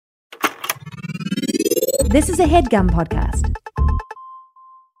This is a HeadGum podcast.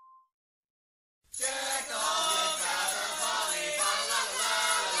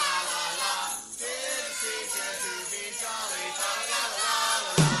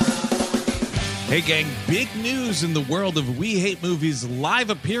 Hey gang, big news in the world of We Hate Movies live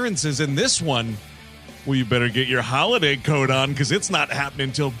appearances, and this one, well, you better get your holiday coat on because it's not happening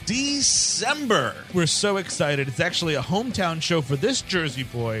until December. We're so excited. It's actually a hometown show for this Jersey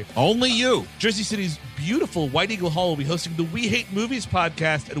boy. Only you. Jersey City's beautiful White Eagle Hall will be hosting the We Hate Movies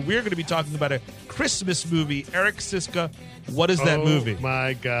podcast, and we're going to be talking about a Christmas movie. Eric Siska, what is that movie? Oh,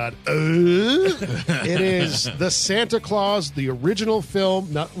 my God. It is The Santa Claus, the original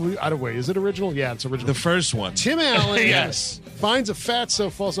film. Wait, is it original? Yeah, it's original. The first one. Tim Allen Yes. finds a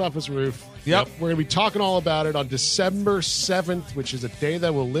fatso, falls off his roof. Yep. We're going to be talking all about it on December 7th, which is a day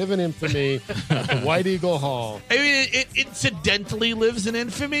that will live in infamy at the White Eagle Hall. I mean, it incidentally lives in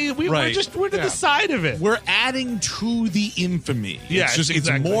infamy. We're Right. to the side of it. We're adding to the infamy. Yes, it's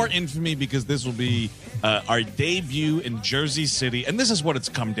exactly. more infamy because this will be our debut in Jersey City. And this is what it's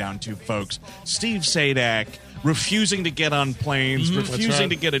come down to, folks. Steve Sadak refusing to get on planes, refusing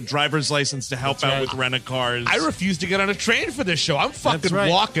to get a driver's license to help out with rent-a-cars. I refuse to get on a train for this show. I'm fucking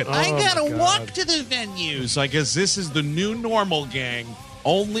walking. I gotta walk to the venue. So I guess this is the new normal, gang.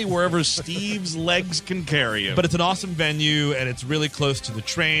 Only wherever Steve's legs can carry him. But it's an awesome venue, and it's really close to the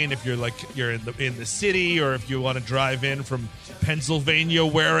train. If you're in the city, or if you want to drive in from Pennsylvania,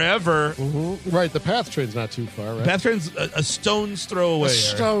 wherever. Mm-hmm. Right, the PATH train's not too far, right? PATH train's a stone's throw away. A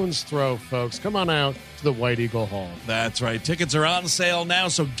stone's throw, folks. Come on out to the White Eagle Hall. That's right. Tickets are on sale now,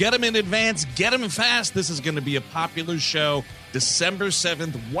 so get them in advance. Get them fast. This is going to be a popular show. December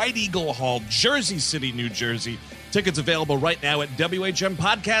 7th, White Eagle Hall, Jersey City, New Jersey. Tickets available right now at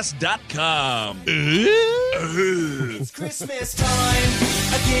WHMPodcast.com. It's Christmas time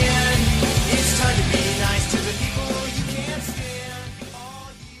again. It's time to be nice to the people you can't stand all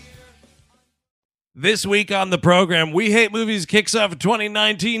year. This week on the program, We Hate Movies kicks off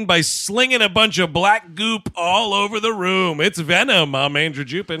 2019 by slinging a bunch of black goop all over the room. It's Venom. I'm Andrew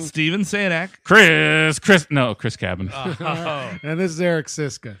Jupin. Steven Sadak. Chris Cabin. And this is Eric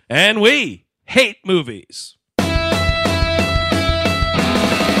Siska. And we hate movies.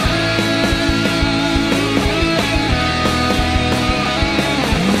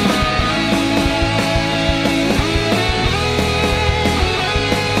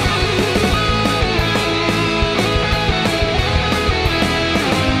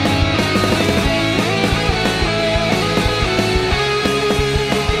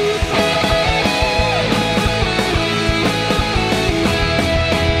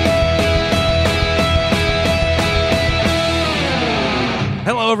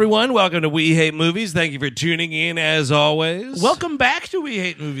 Hello, everyone. Welcome to We Hate Movies. Thank you for tuning in, as always. Welcome back to We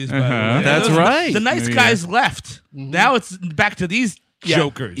Hate Movies, by the way. That's right. The nice guys left. Now it's back to these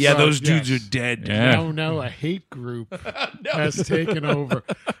jokers. Yeah, those Yes. dudes are dead. Yeah. No, a hate group has taken over.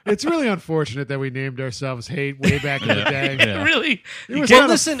 It's really unfortunate that we named ourselves Hate way back in the day. Yeah. Really? It was Well,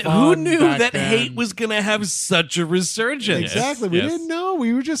 kinda listen, who fun knew back that then. hate was going to have such a resurgence? Exactly. We Yes. didn't know.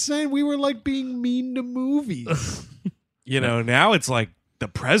 We were just saying we were like being mean to movies. You know, now it's like the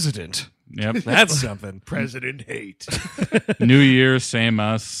president. Yep. That's something. President hate. New Year, same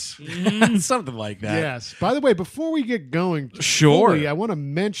us. Something like that. Yes. By the way, before we get going, Sure. fully, I want to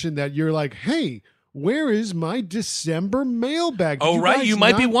mention that you're like, hey, where is my December mailbag? Did Oh, right. guys You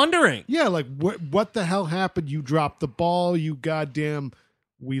might be not- wondering. Yeah, like what the hell happened? You dropped the ball, you goddamn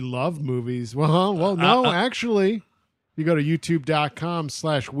we love movies. Well, no, actually, you go to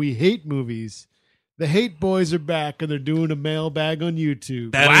youtube.com/we hate movies. The Hate Boys are back and they're doing a mailbag on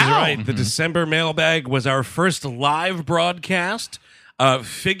YouTube. That is Wow. right. The December mailbag was our first live broadcast.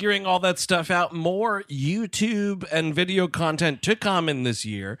 Figuring all that stuff out, more YouTube and video content to come in this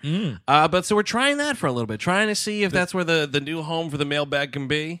year. But so we're trying that for a little bit, trying to see if that's where the new home for the mailbag can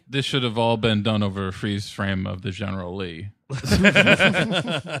be. This should have all been done over a freeze frame of the General Lee.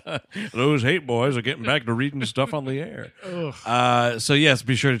 Those hate boys are getting back to reading stuff on the air. So yes,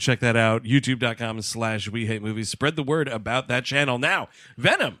 be sure to check that out. YouTube.com/We Hate Movies. Spread the word about that channel. Now,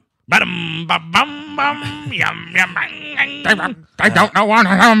 Venom. I don't know what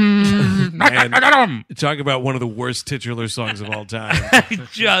Talk about one of the worst titular songs of all time.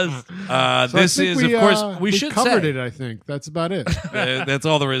 Just So This I think is, we, of course, we we should covered say. it. I think that's about it. That's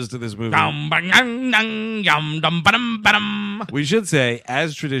all there is to this movie. We should say,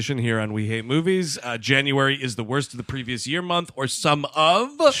 as tradition here on We Hate Movies, January is the worst of the previous year month, or some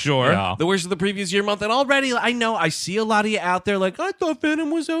of. sure. Yeah. The worst of the previous year month. And already, I know, I see a lot of you out there like, I thought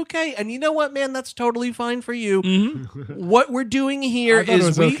Venom was okay. okay. And you know what, man? That's totally fine for you. What we're doing here I thought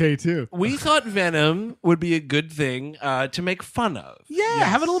is it was okay too. we thought Venom would be a good thing to make fun of. Yeah,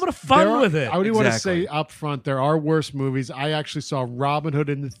 having a little bit of fun with it. I do want to Exactly. say up front, there are worse movies. I actually saw Robin Hood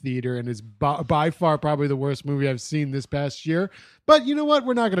in the theater, and it's by far probably the worst movie I've seen this past year. But you know what?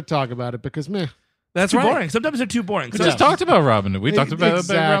 We're not going to talk about it because, meh. That's Too right. boring. Sometimes they're too boring. We just talked about Robin Hood. We talked about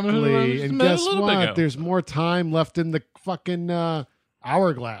exactly. Robin Hood And a guess little bit ago. what? There's more time left in the fucking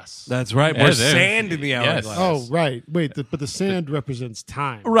hourglass. That's right. Yeah, More there- sand in the yes. hourglass. Oh, right. Wait, but the sand represents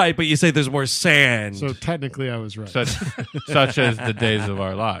time. Right, but you say there's more sand. So technically, I was right. such as the days of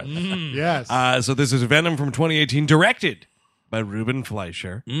our lives. Yes. So this is Venom from 2018, directed by Ruben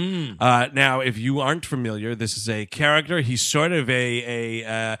Fleischer. Now, if you aren't familiar, this is a character. He's sort of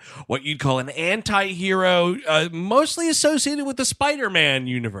a what you'd call an anti-hero, mostly associated with the Spider-Man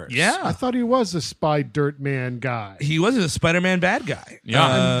universe. I Yeah. thought he was a spy dirt man guy. He was a Spider-Man bad guy.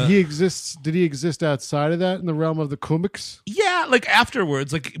 Yeah. He exists. Did he exist outside of that in the realm of the comics? Yeah, like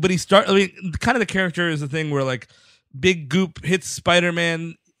afterwards, like but I mean, kind of the character is the thing where like Big Goop hits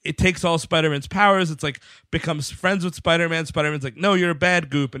Spider-Man. It takes all Spider-Man's powers. It's like becomes friends with Spider-Man. Spider-Man's like, no, you're a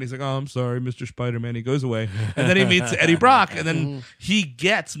bad Goop, and he's like, oh, I'm sorry, Mr. Spider-Man. He goes away, and then he meets Eddie Brock, and then he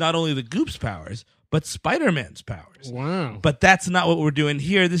gets not only the Goop's powers but Spider-Man's powers. Wow. But that's not what we're doing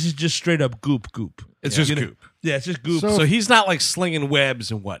here. This is just straight up Goop. It's just You know? Goop. Yeah, it's just Goop. So he's not like slinging webs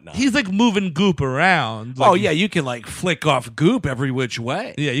and whatnot. he's like moving Goop around. oh, Like, yeah, you can like flick off Goop every which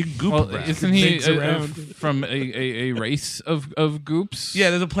way. yeah, you can Goop Well, around. isn't he Digs around. from a race of goops?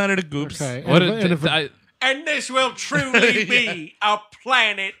 Yeah, there's a planet of Goops. Okay. What And if And this will truly be a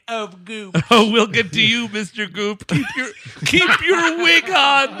planet of Goop. Oh, we'll get to you, Mr. Goop. Keep your wig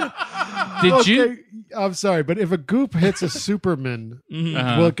on. Did you? okay, I'm sorry, but if a goop hits a Superman,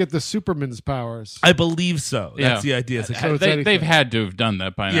 will it get the Superman's powers? I believe so. That's Yeah. the idea. It's like, So it's They've anything. had to have done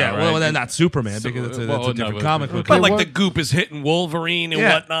that by now. yeah, right? well, then not Superman So- because that's a well, no, different but- comic book. But Okay, like what- the Goop is hitting Wolverine and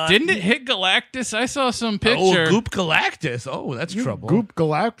Yeah. whatnot. Didn't it hit Galactus? I saw some Oh, picture. Goop Galactus. Oh, that's trouble. Goop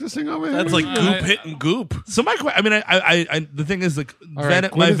Galactusing over here? That's like Uh, Goop hitting Goop. So the thing is, like, All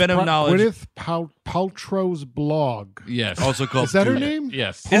right, my Gwyneth Venom knowledge. Gwyneth Paltrow's blog. Yes. Also called Is that her Goop. name?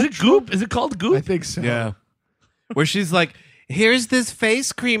 Yes. Is it Goop? Is it called Goop? I think so. Yeah. Where she's like, here's this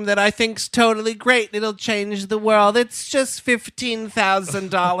face cream that I think's totally great. It'll change the world. It's just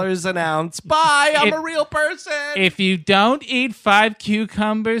 $15,000 an ounce. Bye. I'm If- a real person. If you don't eat 5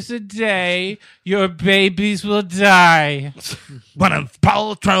 cucumbers a day, your babies will die. Gwyneth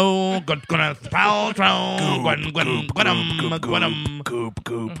Paltrow. Gwyneth Paltrow. Gwyneth. Goop.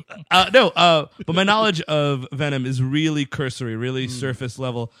 But my knowledge of Venom is really cursory, really surface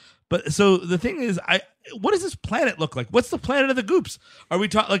level. But so the thing is, what does this planet look like? What's the planet of the Goops? Are we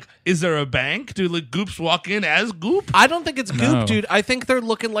talking like? Is there a bank? Do like Goops walk in as Goop? I don't think it's Goop, No. dude. I think they're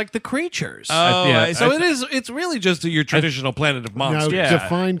looking like the creatures. Oh, yeah, I so see. it's really just your traditional planet of Now, monsters. Yeah.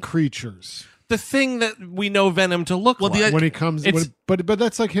 define creatures. The thing that we know Venom to look Well, the like. When he comes, It's- but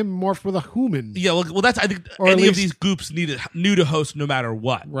that's like him morphed with a human. Yeah, well, that's I think Or at any of least- these Goops knew to host no matter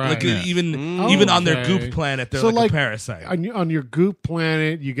what. Right. Like Yeah. even on their Okay. Goop planet, they're So, like like, a parasite. On your goop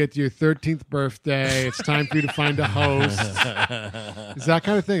planet, you get to your 13th birthday. It's time for you to find a host. It's that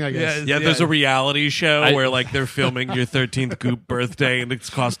kind of thing, I guess. Yeah. Yeah, there's a reality show I- where like they're filming your 13th Goop birthday and it's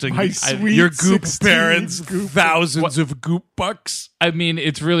costing My sweet your Goop 16 parents Goop- thousands of Goop bucks. I mean,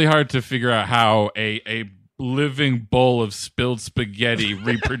 it's really hard to figure out how a living bowl of spilled spaghetti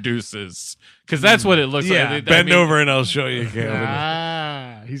reproduces, because that's what it looks Yeah. like. Bend over and I'll show you,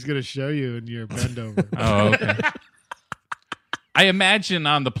 Calvin. He's gonna show you in your bend over. Oh, okay. I imagine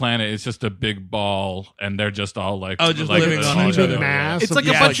on the planet it's just a big ball, and they're just all like, just like living the- on all each together. other. mass. It's of like a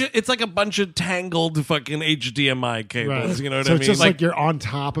just, bunch of it's like a bunch of tangled fucking HDMI cables. right. You know what so I it's mean? just like you're on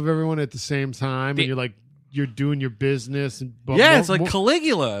top of everyone at the same time, The- and you're doing your business, and yeah, it's like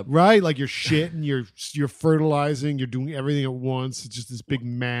Caligula. right, like you're shitting, you're fertilizing, you're doing everything at once. It's just this big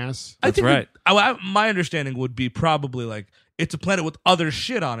mass. I That's think right. my understanding would be probably like it's a planet with other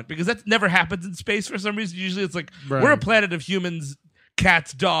shit on it because that never happens in space for some reason. Usually it's like Right. we're a planet of humans,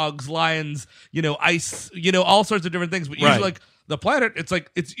 cats, dogs, lions, ice, all sorts of different things. But usually Right. like the planet, it's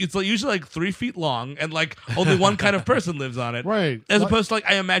like usually like 3 feet long and like only one kind of person lives on it. Right. As Like- opposed to like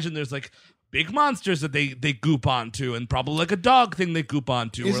I imagine there's like big monsters that they goop onto and probably like a dog thing they goop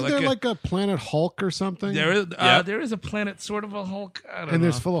onto. Isn't or there like a planet Hulk or something? there is a planet sort of a Hulk. I don't know. and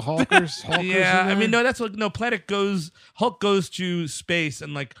there's full of Hulkers. Hulkers Yeah, in I there? mean, no, that's what Hulk goes to space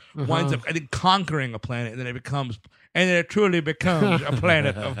and like winds up, I think, conquering a planet, and then it truly becomes a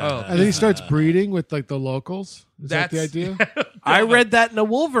planet of Hulk. And then he starts breeding with like the locals. Is that the idea? I read that in a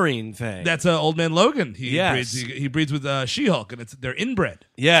Wolverine thing. That's Old Man Logan. Yes. He breeds with She-Hulk, and they're inbred.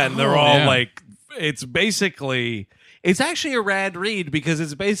 Yeah, and they're all Yeah. like, it's actually a rad read because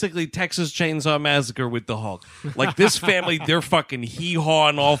it's basically Texas Chainsaw Massacre with the Hulk. Like this family, they're fucking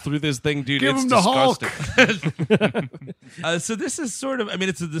hee-hawing all through this thing, dude. Give It's him the Hulk. disgusting. So this is sort of, I mean,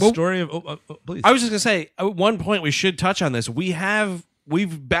 it's the story of. Please. I was just gonna say, at one point we should touch on this.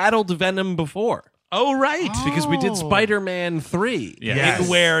 We've battled Venom before. Oh, right. Because we did Oh. Spider-Man 3, Yes.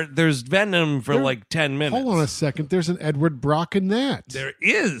 where there's Venom for There- like 10 minutes. Hold on a second. There's an Edward Brock in that. There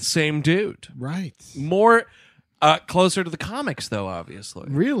is. Same dude. Right. More closer to the comics, though, obviously.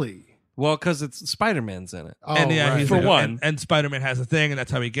 Really? Well, because it's Spider-Man's in it. Oh, And yeah, right. he's For like, one. and Spider-Man has a thing, and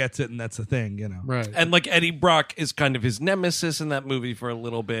that's how he gets it, and that's the thing, you know. Right. And like Eddie Brock is kind of his nemesis in that movie for a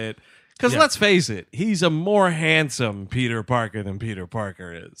little bit. Because Yeah. let's face it, he's a more handsome Peter Parker than Peter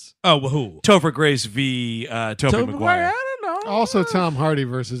Parker is. Oh, well, who? Topher Grace v. Tobey Maguire. I don't know. Also, Tom Hardy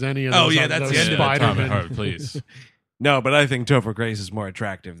versus any of those. Oh, yeah, other- that's those the end of it. Tom Spider-Man. and Hart, please. No, but I think Topher Grace is more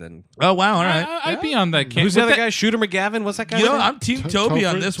attractive than. Oh, wow, all right. I'd be on that camp. Who's the other guy? Shooter McGavin? What's that guy? You know, I'm Team To- Toby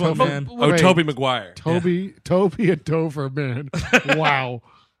on Topher- this one, Topher- man. Oh, Wait. Tobey Maguire. Toby and Topher, man. Wow.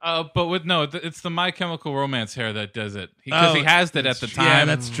 But it's the My Chemical Romance hair that does it because Oh, he has that at the time. Yeah,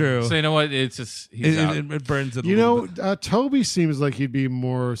 that's true. So you know what? It's just he's out. It burns it a You little know, bit. Toby seems like he'd be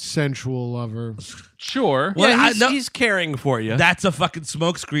more sensual lover. Sure. Well, Yeah, I- he's, no- he's caring for you. That's a fucking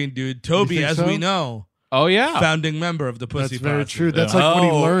smokescreen, dude. Toby, think as so? we know, Oh yeah. founding member of the Pussy That's very Posse. true. That's like what he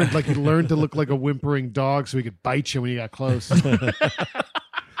Oh. learned. Like he learned to look like a whimpering dog so he could bite you when you got close.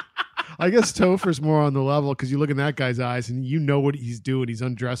 I guess Topher's more on the level because you look in that guy's eyes and you know what he's doing. He's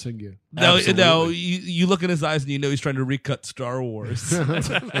undressing you. No, Absolutely. no, you look in his eyes and you know he's trying to recut Star Wars.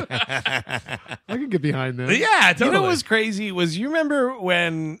 I can get behind that. Yeah, totally. You know what was crazy was you remember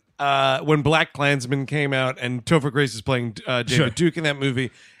when Black Klansman came out and Topher Grace is playing David Sure. Duke in that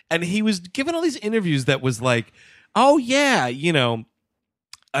movie, and he was giving all these interviews that was like, oh yeah, you know,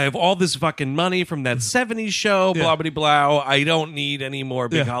 I have all this fucking money from that 70s show, Yeah. blah, blah, blah. I don't need any more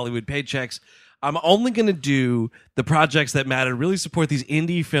big Yeah. Hollywood paychecks. I'm only going to do the projects that matter, really support these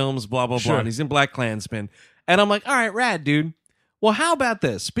indie films, blah, blah, blah. Sure. And he's in Black Klansman. And I'm like, all right, rad, dude. Well, how about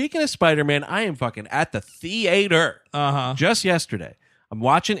this? Speaking of Spider-Man, I am fucking at the theater Uh-huh. just yesterday. I'm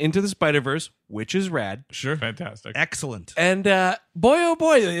watching Into the Spider-Verse, which is rad. Sure. Fantastic. Excellent. And boy, oh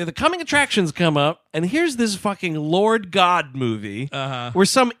boy, the coming attractions come up, and here's this fucking Lord God movie Uh-huh. where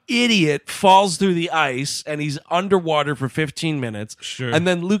some idiot falls through the ice and he's underwater for 15 minutes. Sure. And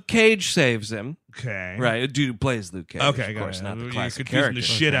then Luke Cage saves him. Okay. Right, a dude who plays Luke Cage. Okay, of got course, it. not the You're classic confusing character. the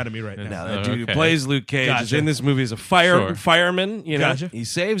shit out of me right now. Now that dude who Okay. plays Luke Cage is Gotcha. in this movie as a Sure. fireman. You know, Gotcha. he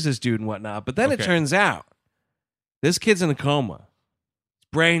saves this dude and whatnot. But then it Okay. turns out this kid's in a coma,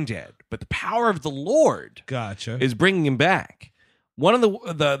 brain dead. But the power of the Lord Gotcha. is bringing him back. One of the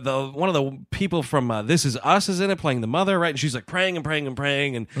one of the people from This Is Us is in it playing the mother, right? And she's like praying and praying and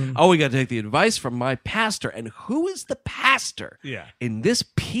praying, and oh, we got to take the advice from my pastor. And who is the pastor Yeah. in this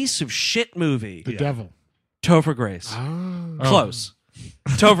piece of shit movie? The devil. Topher Grace. Ah. Close.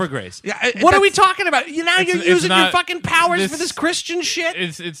 Topher Grace. Yeah, What are we that's- talking about? You now It's- you're it's using your not- fucking powers this- for this Christian shit.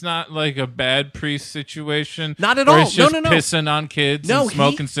 It's not like a bad priest situation. Not at where all. He's just No, no, no. pissing on kids No, and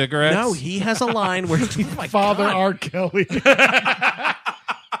smoking he- cigarettes. No, he has a line where he, my Father God. R. Kelly.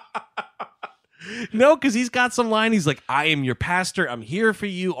 No, because he's got some line. He's like, "I am your pastor. I'm here for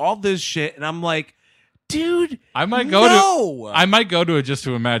you." All this shit, and I'm like, dude, I might go no. to. I might go to it just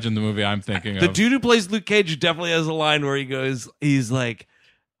to imagine the movie I'm thinking The of. dude who plays Luke Cage definitely has a line where he goes, he's like,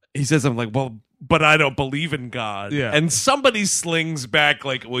 he says something like, well, but I don't believe in God. Yeah. And somebody slings back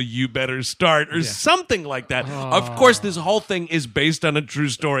like, well, you better start or something like that. Of course, this whole thing is based on a true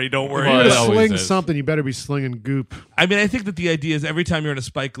story. Don't worry. Well, You're it gonna always sling is. something, you better be slinging goop. I mean, I think that the idea is every time you're in a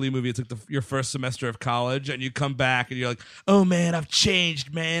Spike Lee movie, it's like your first semester of college, and you come back and you're like, "Oh man, I've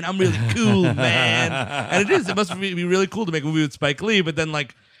changed, man. I'm really cool, man." And it is. It must be really cool to make a movie with SpikeLee, but then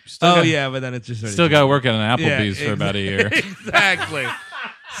like, got- yeah, but then it's just Still got to work at an Yeah, Applebee's for about a year. exactly.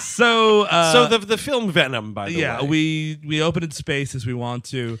 So, So the film Venom, by the yeah, way. we open in space as we want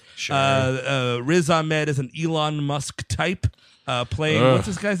to. Sure. Riz Ahmed is an Elon Musk type, playing Ugh. what's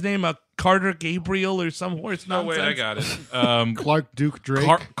this guy's name? Carter Gabriel or some horse Oh nonsense. wait, I got it. Clark Duke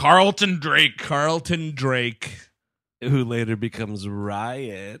Drake. Carlton Drake. Carlton Drake. who later becomes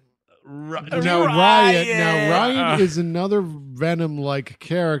Riot. Now Riot is another Venom-like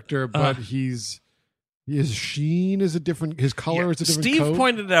character, but he's His sheen is a different. His color is a different. Steve coat.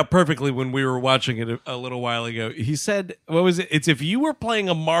 pointed it out perfectly when we were watching it a little while ago. He said, "What was it? It's if you were playing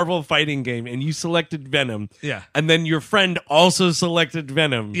a Marvel fighting game and you selected Venom, Yeah. and then your friend also selected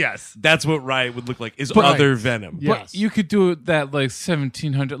Venom. Yes. that's what Riot would look like. Is Right. other Venom? Yeah. But you could do that like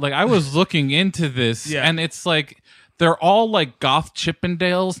 1700. Like I was looking into this, Yeah. and it's like they're all like Goth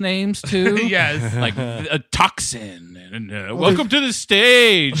Chippendales names too. Yes. Like a Toxin and welcome to the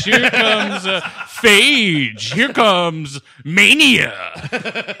stage. Here comes Phage. Here comes Mania.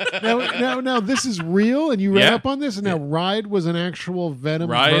 Now, this is real, and you read Yeah. up on this, and now Ride was an actual Venom.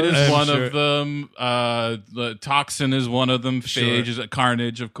 Riot is version? one sure. of them. The Toxin is one of them. Sure. Phage is a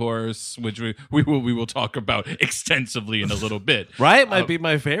Carnage, of course, which we will talk about extensively in a little bit. Riot might be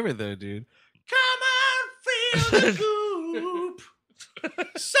my favorite though, dude. Come on, feel the goop.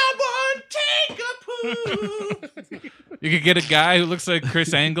 Someone take a poop. You could get a guy who looks like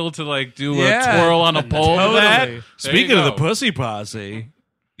Chris Angle to like do Yeah. a twirl on a pole. Totally. With that. There Speaking you of the go. Pussy Posse.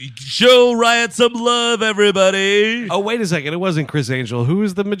 Show Riot some love, everybody. Oh, wait a second. It wasn't Chris Angel. Who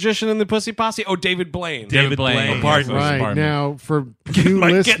is the magician in the Pussy Posse? Oh, David Blaine. David Blaine. Oh, pardon me. Right now, for new Getting my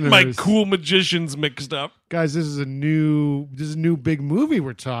listeners, cool magicians mixed up. guys, this is a new big movie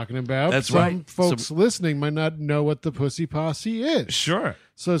we're talking about. That's Some right. folks listening might not know what the Pussy Posse is. Sure.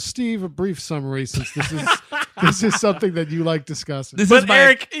 So, Steve, a brief summary, since this is something that you like discussing. This is But my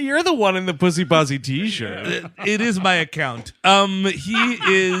Eric, you're the one in the Pussy Posse t-shirt. it is my account. He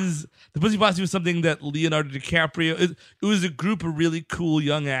is the Pussy Posse was something that Leonardo DiCaprio. It was a group of really cool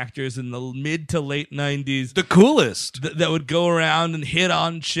young actors in the mid to late 90s The coolest. that would go around and hit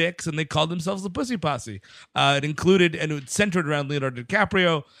on chicks, and they called themselves the Pussy Posse. It included, and it centered around Leonardo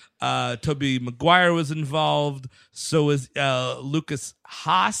DiCaprio. Toby Maguire was involved. So was Lucas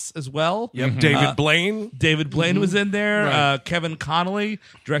Haas as well. Yep. David Blaine. David Blaine was in there. Right. Kevin Connolly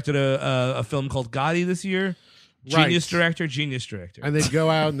directed a film called Gotti this year. Right. Genius director. And they'd go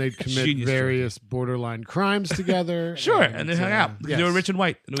out and they'd commit Genius various borderline crimes together. Sure, and they hung out. yes. They were rich and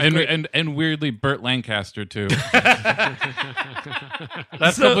white. And it was great. And weirdly, Burt Lancaster too.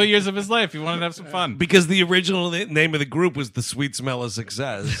 Last couple of years of his life, he wanted to have some fun. Because the original name of the group was The Sweet Smell of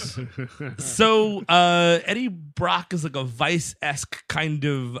Success. So Eddie Brock is like a Vice-esque kind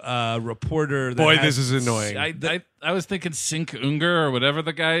of reporter. That Boy, has- this is annoying. I was thinking Sink Unger or whatever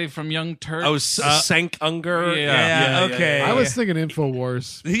the guy from Young Turks. Oh, Sank Unger. Yeah. okay. I was thinking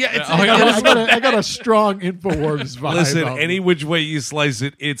InfoWars. Yeah, it's, Oh, yeah. I got a strong InfoWars vibe. Listen, on any it. which way you slice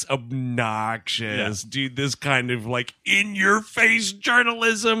it, it's obnoxious. Dude, this kind of like in-your-face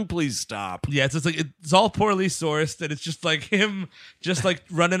journalism, please stop. yeah, it's just like it's all poorly sourced, and it's just like him, just like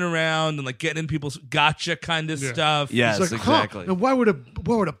running around and like getting in people's gotcha kind of stuff. Yes, It's like, exactly. And why would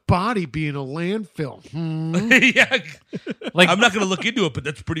a body be in a landfill? yeah. Like I'm not gonna look into it, but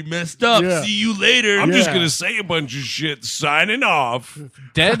that's pretty messed up. Yeah. See you later. I'm just Yeah. going to say a bunch of shit, signing off.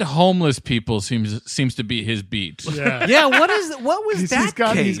 dead homeless people seems to be his beat. Yeah. Yeah, what was He's that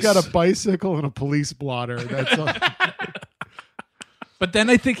got case? he's got a bicycle and a police blotter. That's all. But then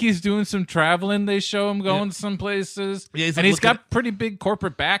I think he's doing some traveling. They show him going some places. Yeah, he's and like he's looking got pretty big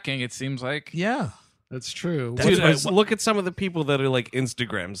corporate backing, it seems like. Yeah. That's true. Dude, What's- look at some of the people that are like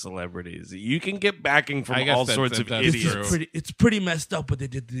Instagram celebrities. You can get backing from I guess all that's- sorts of that's idiots. true. It's pretty messed up what they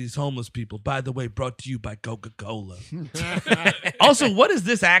did to these homeless people. By the way, brought to you by Coca-Cola. Also, what is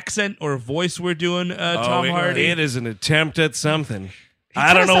this accent or voice we're doing, Tom Hardy? It is an attempt at something. He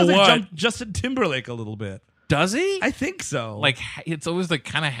I don't kinda know sounds what. like Justin Timberlake a little bit. Does he? I think so. Like it's always like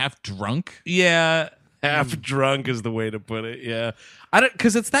kind of half drunk. yeah. Half drunk is the way to put it. Yeah, I don't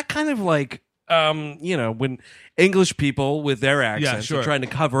because it's that kind of like when English people with their accents sure. are trying to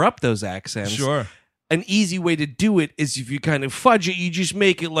cover up those accents. Sure. An easy way to do it is if you kind of fudge it, you just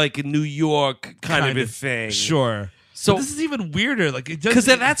make it like a New York kind of a thing. Sure. So- But this is even weirder. Like it does Because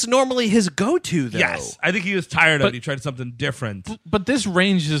that's normally his go-to, though. Yes, I think he was tired of But- it. He tried something different. But this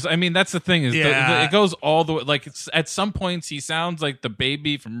ranges. I mean, that's the thing is Yeah. it goes all the way. Like it's, at some points, he sounds like the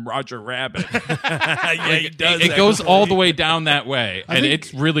baby from Roger Rabbit. Yeah, he does. It goes all the way down that way, and think-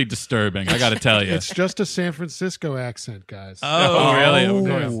 it's really disturbing. I got to tell you. It's just a San Francisco accent, guys. Oh, really?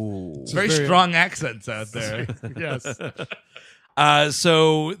 Ooh. Very very- strong accents out there. Yes.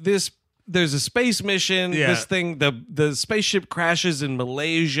 So there's a space mission. Yeah. This thing, the spaceship crashes in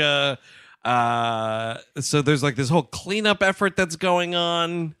Malaysia. So there's like this whole cleanup effort that's going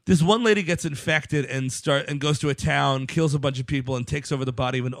on. This one lady gets infected and goes to a town, kills a bunch of people, and takes over the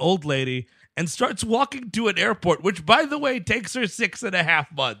body of an old lady and starts walking to an airport, which, by the way, takes her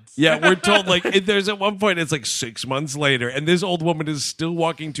 6.5 months. Yeah, we're told like there's at one point it's like 6 months later, and this old woman is still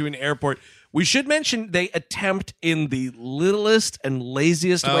walking to an airport We should mention they attempt in the littlest and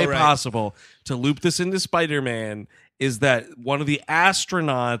laziest way right. possible to loop this into Spider-Man. Is that one of the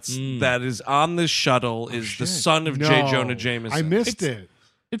astronauts that is on this shuttle is the son of J. Jonah Jameson? I missed it.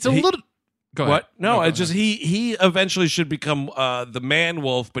 It's a little. Go ahead. What? No, go it's just he eventually should become the Man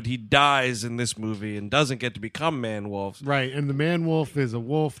Wolf, but he dies in this movie and doesn't get to become Man Wolf. Right, and the man wolf is a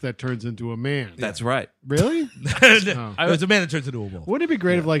wolf that turns into a man. That's right. Really? It's a man that turns into a wolf. Wouldn't it be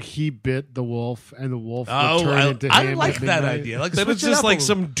great if like he bit the wolf and the wolf would Oh, turn into him? I like at that midnight? idea. Like, Then switch it's it just up a like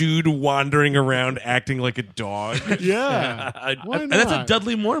little. some dude wandering around acting like a dog. Yeah. Why not? And that's a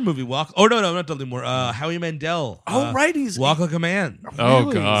Dudley Moore movie. Walk. Oh no, not Dudley Moore. Howie Mandel. Oh, right, he's- Walk Like a Man. Oh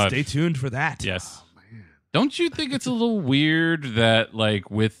Really? God. Stay tuned for that. Yes. Don't you think it's a little weird that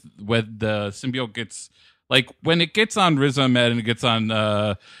like when the symbiote gets like when it gets on Riz Ahmed and it gets on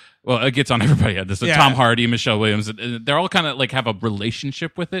it gets on everybody. This Yeah. Tom Hardy, Michelle Williams. They're all kind of like have a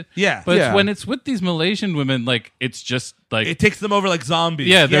relationship with it. Yeah. But Yeah. when it's with these Malaysian women, like it's just like It takes them over like zombies.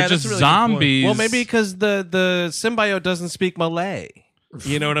 yeah, they're that's just a really good point. zombies. Well, maybe because the symbiote doesn't speak Malay.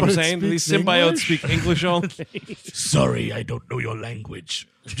 You know what I'm But it saying? These speaks symbiotes English? speak English only. Sorry, I don't know your language.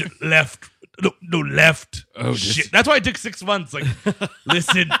 Left. No, left. Oh, shit. That's why it took 6 months. Like,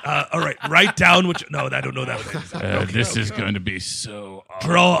 listen, all right, write down what you... No, I don't know that one. this is going to be so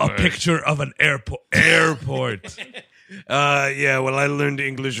Draw a awkward. picture of an airport. Yeah, well, I learned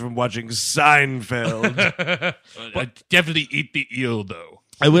English from watching Seinfeld. I definitely eat the eel though.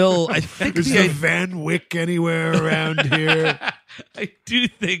 I will. I think Is there Van Wyck anywhere around here? I do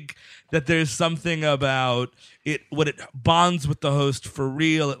think that there's something about it when it bonds with the host for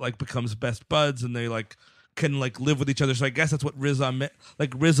real. It like becomes best buds, and they like can like live with each other. So I guess that's what Riz Ahmed.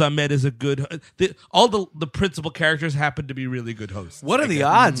 Like Riz Ahmed is a good. All the principal characters happen to be really good hosts. What are the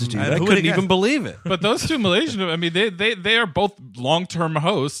odds, dude? I who couldn't would've even guessed? believe it. But those two Malaysian, I mean, they are both long-term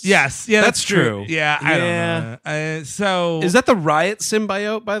hosts. Yes, yeah, That's true. Yeah, I Yeah. don't know. So Is that the Riot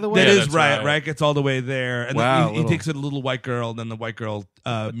symbiote, by the way? that Yeah, is that's right. right. Right gets all the way there, and Wow, then he takes a little white girl, and then the white girl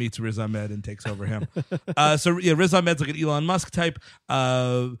meets Riz Ahmed and takes over him. So yeah, Riz Ahmed's like an Elon Musk type.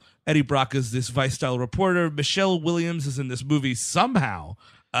 Eddie Brock is this Vice-style reporter. Michelle Williams is in this movie somehow.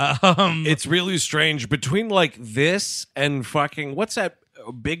 It's really strange. Between like this and fucking what's that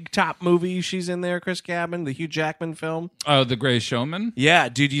Big Top movie she's in there, Chris Cabin, the Hugh Jackman film? Oh, The Greatest Showman. Yeah,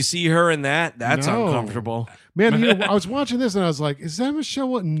 dude, you see her in that? That's No. uncomfortable. Man, you know, I was watching this and I was like, is that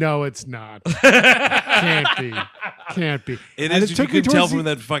Michelle? No, it's not. Can't be. Can't be. It And is. You took me can tell towards from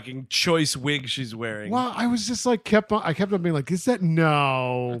the- that fucking choice wig she's wearing. Well, I was just like I kept on being like, is that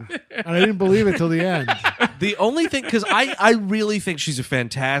no? And I didn't believe it till the end. The only thing, because I really think she's a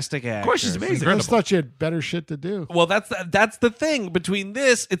fantastic actor. Of course, she's amazing. I just thought she had better shit to do. Well, that's the thing. Between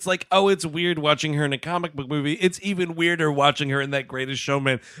this, it's like, oh, it's weird watching her in a comic book movie. It's even weirder watching her in that Greatest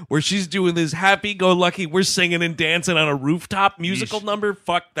Showman, where she's doing this happy-go-lucky, we're singing and dancing on a rooftop musical number.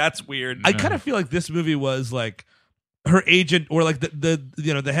 Fuck, that's weird. I kind of feel like this movie was like her agent or like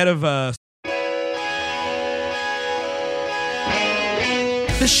the head of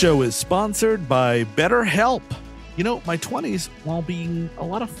This show is sponsored by BetterHelp. You know, my 20s, while being a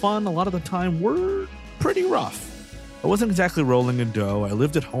lot of fun, a lot of the time were pretty rough. I wasn't exactly rolling in dough. I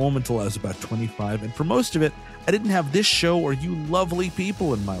lived at home until I was about 25, and for most of it, I didn't have this show or you lovely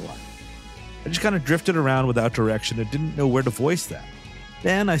people in my life. I just kind of drifted around without direction and didn't know where to voice that.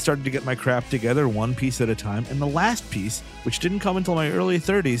 Then I started to get my crap together one piece at a time, and the last piece, which didn't come until my early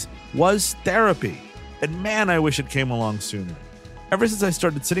 30s, was therapy. And man, I wish it came along sooner. Ever since I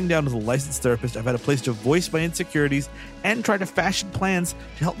started sitting down with a licensed therapist, I've had a place to voice my insecurities and try to fashion plans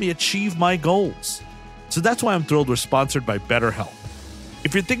to help me achieve my goals. So that's why I'm thrilled we're sponsored by BetterHelp.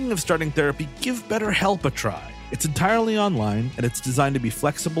 If you're thinking of starting therapy, give BetterHelp a try. It's entirely online, and it's designed to be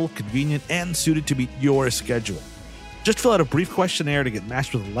flexible, convenient, and suited to meet your schedule. Just fill out a brief questionnaire to get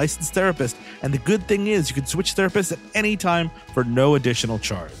matched with a licensed therapist, and the good thing is you can switch therapists at any time for no additional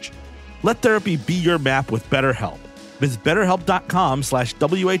charge. Let therapy be your map with BetterHelp. Visit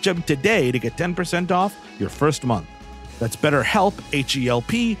BetterHelp.com/WHM today to get 10% off your first month. That's BetterHelp,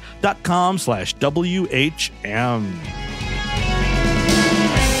 HELP.com/WHM.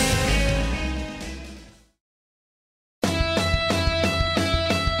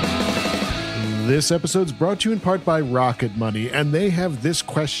 This episode's brought to you in part by Rocket Money, and they have this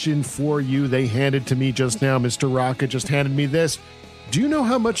question for you. They handed to me just now. Mr. Rocket just handed me this. Do you know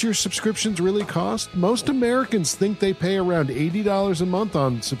how much your subscriptions really cost? Most Americans think they pay around $80 a month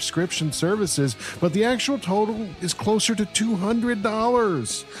on subscription services, but the actual total is closer to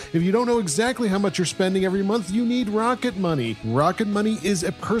 $200. If you don't know exactly how much you're spending every month, you need Rocket Money. Rocket Money is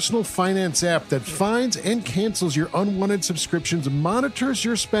a personal finance app that finds and cancels your unwanted subscriptions, monitors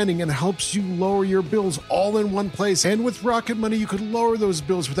your spending, and helps you lower your bills all in one place. And with Rocket Money, you could lower those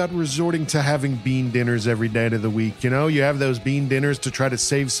bills without resorting to having bean dinners every day of the week. You know, you have those bean dinners to try to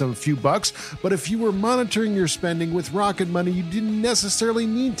save some few bucks, but if you were monitoring your spending with Rocket Money, you didn't necessarily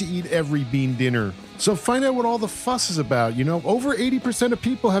need to eat every bean dinner. So find out what all the fuss is about. You know, over 80% of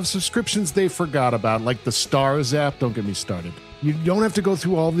people have subscriptions they forgot about, like the Stars app. Don't get me started. You don't have to go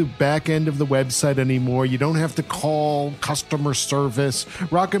through all the back end of the website anymore. You don't have to call customer service.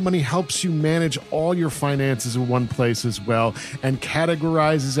 Rocket Money helps you manage all your finances in one place as well and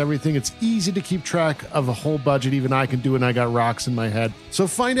categorizes everything. It's easy to keep track of a whole budget. Even I can do it, and I got rocks in my head. So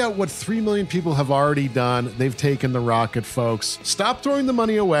find out what 3 million people have already done. They've taken the rocket, folks. Stop throwing the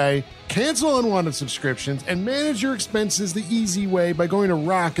money away. Cancel unwanted subscriptions and manage your expenses the easy way by going to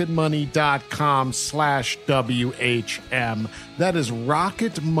rocketmoney.com/WHM. That is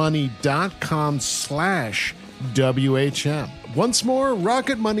rocketmoney.com/WHM. Once more,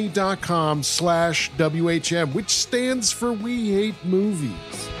 rocketmoney.com/WHM, which stands for We Hate Movies.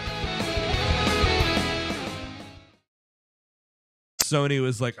 Sony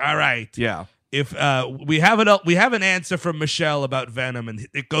was like, all right. Yeah. If we have an answer from Michelle about Venom, and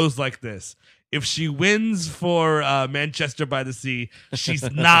it goes like this: if she wins for Manchester by the Sea, she's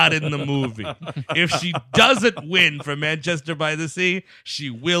not in the movie. If she doesn't win for Manchester by the Sea, she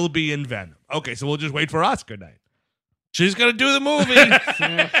will be in Venom. Okay, so we'll just wait for Oscar night. She's going to do the movie.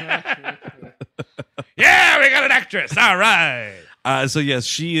 Yeah, we got an actress. All right. So yes,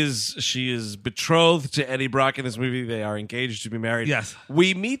 she is betrothed to Eddie Brock in this movie. They are engaged to be married. Yes.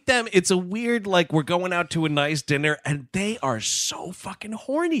 We meet them. It's a weird, like, we're going out to a nice dinner, and they are so fucking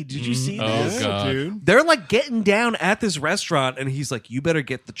horny. Did you see this? Oh, God. Dude. They're like getting down at this restaurant, and he's like, "You better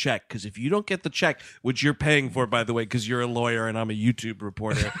get the check, because if you don't get the check, which you're paying for, by the way, because you're a lawyer and I'm a YouTube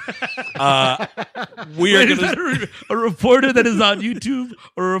reporter, we are Wait, is going that to." a reporter that is on YouTube,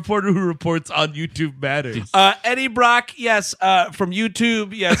 or a reporter who reports on YouTube Matters? Eddie Brock, yes, from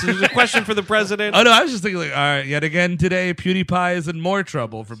YouTube, yes. There's a question for the president. Oh no, I was just thinking, like, all right, yet again today, PewDiePie is in more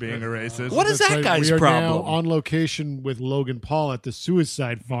trouble for being a racist. What is That's that right. guy's we are problem? now on location with Logan Paul at the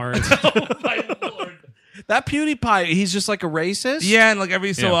suicide forest. Oh my Lord. That PewDiePie, he's just like a racist? Yeah, and like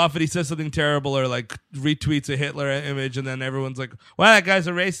every so Yeah. often he says something terrible or like retweets a Hitler image, and then everyone's like, "Well, that guy's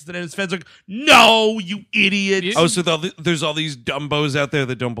a racist," and then his fans are like, "No, you idiot!" Oh, so there's all these dumbos out there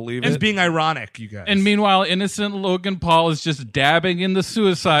that don't believe It's it? being ironic, you guys. And meanwhile, innocent Logan Paul is just dabbing in the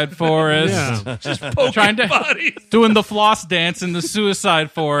suicide forest, Yeah. just poking trying to bodies. doing the floss dance in the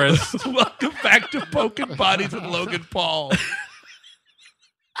suicide forest. Welcome back to Poking Bodies with Logan Paul.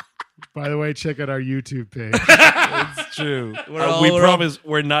 By the way, check out our YouTube page. It's true. all We around- promise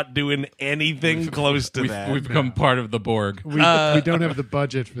we're not doing anything close to that. We've become part of the Borg. We don't have the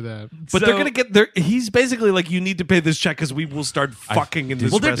budget for that. But So- they're going to get there. He's basically like, you need to pay this check because we will start fucking in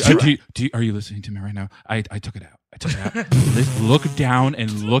this Well, they're restaurant. Are you listening to me right now? I took it out. I took it out. Look down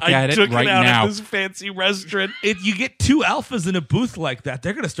and look I at took it right out now. at this fancy restaurant. If you get two alphas in a booth like that,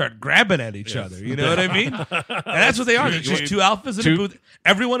 they're going to start grabbing at each other. You know what I mean? And that's what they are. They're just two alphas in a booth.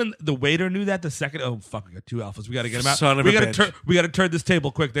 Everyone in the waiter knew that the second. Oh fuck, we got two alphas. We got to get them out. Son of we a gotta bitch. we got to turn this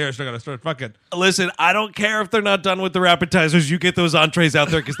table quick. They're going to start fucking. Listen, I don't care if they're not done with their appetizers. You get those entrees out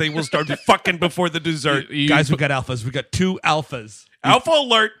there because they will start fucking before the dessert. Guys, we got alphas. We got two alphas. Alpha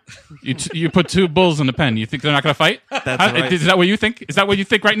alert. You put two bulls in a pen. You think they're not going to fight? That's Huh? right. Is that what you think? Is that what you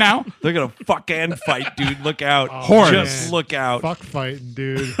think right now? They're going to fucking fight, dude. Look out. Horns. Just look out. Fuck fighting,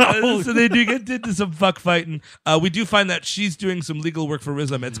 dude. So they do get into some fuck fighting. We do find that she's doing some legal work for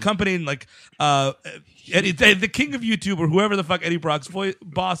Riz Ahmed's company, and like Eddie, the king of YouTube or whoever the fuck Eddie Brock's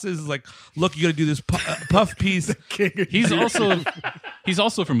boss is like, look, you got to do this puff piece. He's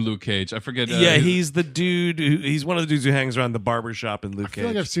also from Luke Cage. I forget. Yeah, he's the dude. He's one of the dudes who hangs around the barber shop in Luke I feel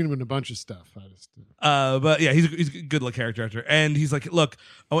like Cage. I've seen him in a bunch of stuff. I just, But yeah, he's a good like character actor, and he's like, look,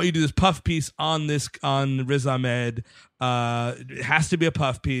 I want you to do this puff piece on Riz Ahmed. It has to be a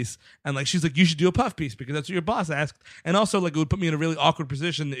puff piece, and like she's like, you should do a puff piece because that's what your boss asked, and also like it would put me in a really awkward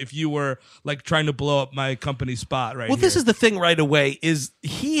position if you were like trying to blow up my company spot right. Well, this here. is the thing right away is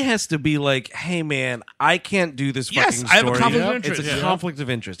he has to be like, hey, man, I can't do this Yes, fucking I have a story. conflict of interest. It's a Yeah. conflict of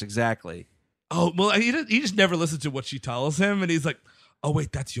interest, exactly. Oh well, he just never listens to what she tells him, and he's like, "Oh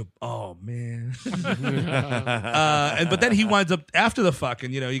wait, that's your oh man." But then he winds up after the fuck,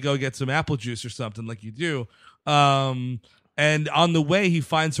 and you go get some apple juice or something like you do, and And on the way, he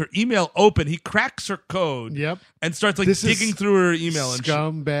finds her email open. He cracks her code. Yep. And starts like This is digging through her email. And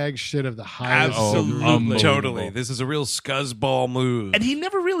Scumbag shit of the highest. Absolutely. Totally. This is a real scuzzball move. And he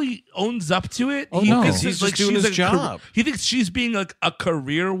never really owns up to it. Oh, He no. thinks He's it's like just doing she's his a career- job. he thinks she's being like a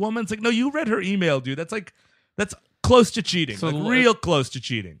career woman. It's like, no, you read her email, dude. That's close to cheating. So like real close to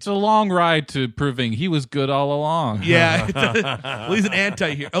cheating. It's a long ride to proving he was good all along. Yeah. Well, he's an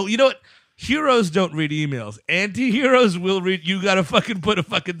anti-hero. Oh, you know what? Heroes don't read emails. Anti-heroes will read. You gotta fucking put a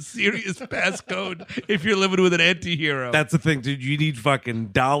fucking serious passcode if you're living with an anti-hero. That's the thing, dude. You need fucking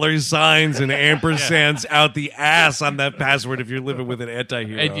dollar signs and ampersands out the ass on that password if you're living with an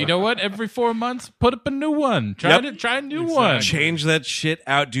anti-hero. And you know what? Every 4 months, put up a new one. Try a new one. Change that shit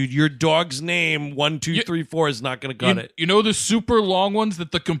out, dude. Your dog's name 1234 is not going to cut it. You know the super long ones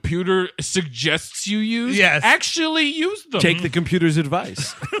that the computer suggests you use? Yes. Actually use them. Take the computer's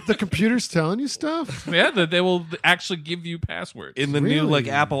advice. The computer's telling you stuff. Yeah, that they will actually give you passwords. In the new like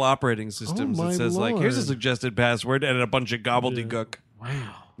Really? Apple operating systems, Oh, it my says like, here's a Lord. suggested password and a bunch of gobbledygook.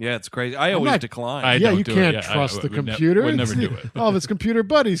 Wow. Yeah, it's crazy. I always not- decline. I Yeah, don't you do can't it. Yeah, trust I the would computer. would never do it. All of its computer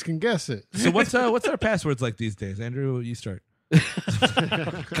buddies can guess it. So what's our passwords like these days? Andrew, you start.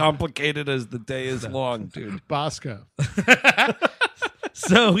 Complicated as the day is long, dude. Bosco.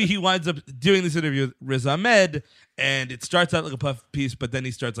 So he winds up doing this interview with Riz Ahmed, and it starts out like a puff piece, but then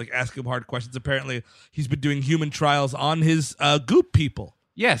he starts like asking him hard questions. Apparently, he's been doing human trials on his goop people.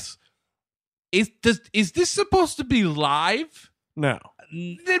 Yes. Is this supposed to be live? No.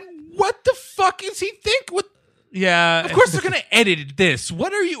 Then what the fuck is he think? What? Yeah, Of course they're gonna edit this.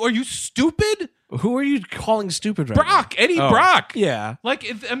 What are you? Are you stupid? Who are you calling stupid right Brock, Eddie now? Oh, Brock. Yeah. Like,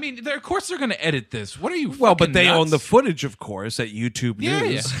 I mean, of course they're gonna edit this. What are you? Well, but fucking they nuts? own the footage, of course, at YouTube Yeah,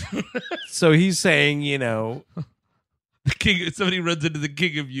 News. So he's saying, you know, the king. Somebody runs into the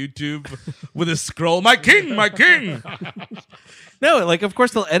king of YouTube with a scroll. My king, my king. no, like, of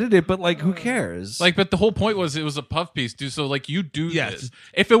course they'll edit it, but like, who cares? Like, but the whole point was it was a puff piece, dude. So, like, you do Yes. this.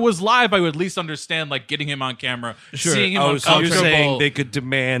 If it was live, I would at least understand, like, getting him on camera, Sure. seeing him oh, so you're uncomfortable. saying they could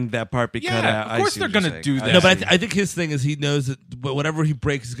demand that part be cut Yeah, out? of course I see they're what you're gonna saying. do that. No, but see. I think his thing is he knows that whatever he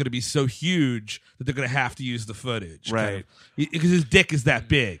breaks is going to be so huge that they're going to have to use the footage, Right. Because his dick is that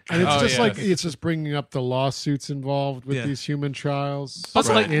big. And it's Oh, just yeah. like it's just bringing up the lawsuits involved with Yeah. these human trials. Plus,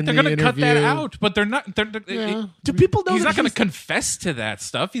 like, in they're the gonna cut that interview. out, but they're not. Yeah. Do people know He's that not going to confess to that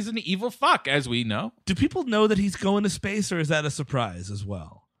stuff. He's an evil fuck, as we know. Do people know that he's going to space, or is that a surprise as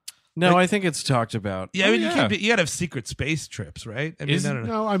well? No, I think it's talked about. Yeah, I mean, yeah. you got to have secret space trips, right? I mean, Isn't- I don't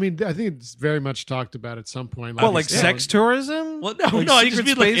know. No, I mean, I think it's very much talked about at some point. Well, like it's- sex tourism? Well, no, Like no, I just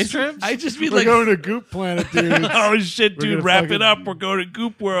secret mean like space trips? I just mean We're like going to Goop Planet, dude. It's- Oh shit, We're dude! gonna Wrap fucking- it up. We're going to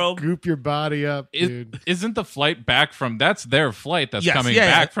Goop World. goop your body up, dude. Isn't the flight back from? That's their flight that's Yes, coming yeah,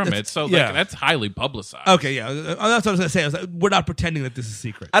 back yeah, from that's- it. So yeah. like, that's highly publicized. okay, yeah, that's what I was gonna say. I was like, we're not pretending that this is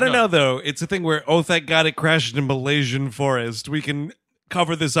secret. I don't know though. It's a thing where, oh, thank God it crashed in Malaysian forest. We can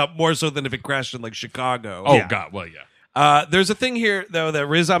cover this up more so than if it crashed in like Chicago. Oh Yeah. God, well yeah. There's a thing here though that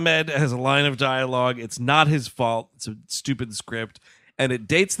Riz Ahmed has a line of dialogue. It's not his fault. It's a stupid script, and it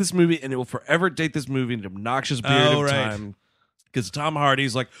dates this movie, and it will forever date this movie in an obnoxious period Oh, of right. time. Because Tom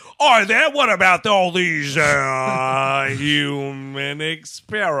Hardy's like, oh, then what about all these human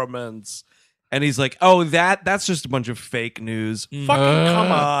experiments? And he's like, oh, that's just a bunch of fake news. Fucking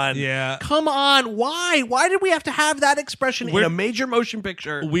come on. Yeah. Come on. Why? Why did we have to have that expression in We're- a major motion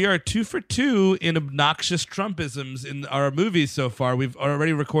picture? We are 2 for 2 in obnoxious Trumpisms in our movies so far. We've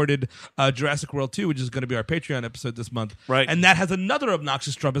already recorded Jurassic World 2, which is going to be our Patreon episode this month. Right. And that has another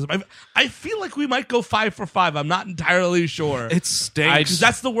obnoxious Trumpism. I feel like we might go 5 for 5. I'm not entirely sure. It stinks. Because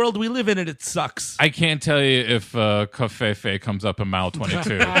that's the world we live in, and it sucks. I can't tell you if Covfefe comes up in mile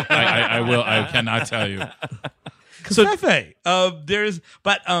 22. I will. I cannot tell you. Covfefe.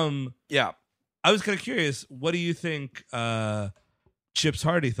 yeah. I was kind of curious. What do you think Chips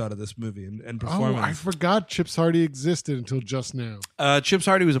Hardy thought of this movie and Oh, performance? I forgot Chips Hardy existed until just now. Chips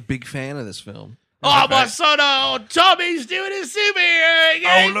Hardy was a big fan of this film. Oh, my son, Tommy's doing his superhero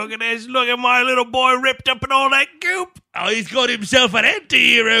again. look at this. Look at my little boy ripped up in all that goop. Oh, he's got himself an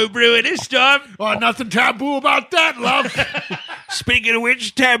anti-hero brewing this time. Oh, nothing taboo about that, love. Speaking of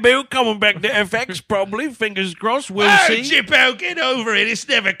which, Taboo coming back to FX probably. Fingers crossed. We'll Oh, see. Chippo, get over it. It's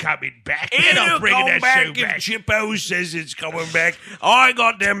never coming back. You're It'll not bringing come that back show if back. Chippo says it's coming back. I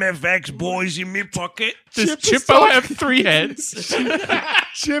got them FX boys in me pocket. Does Chip is Chippo talking- have 3 heads?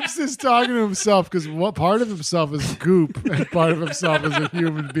 Chips is talking to himself because what part of himself is goop and part of himself is a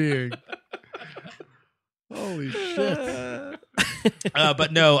human being. Holy shit.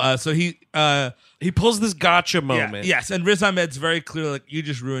 But no, so he... He pulls this gotcha moment. Yes, and Riz Ahmed's very clear, like, you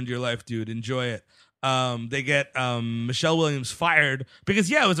just ruined your life, dude. Enjoy it. They get Michelle Williams fired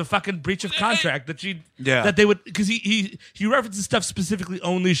because it was a fucking breach of contract that they would, because he references stuff specifically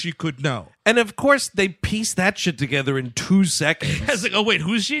only she could know. And of course, they piece that shit together in 2 seconds. It's like, oh wait,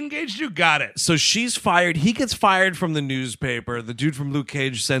 who's she engaged to? Got it. So she's fired. He gets fired from the newspaper. The dude from Luke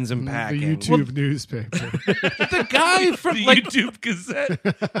Cage sends him The packing. YouTube newspaper. The guy from The like YouTube Gazette.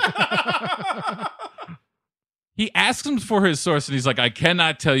 He asks him for his source, and he's like, I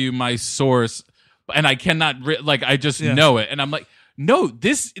cannot tell you my source, and I cannot, I just know it. And I'm like, no,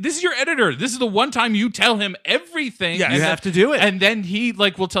 this is your editor. This is the one time you tell him everything. Yeah, you have to do it. And then he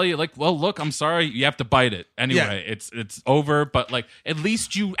will tell you well, look, I'm sorry, you have to bite it. Anyway, it's over, but at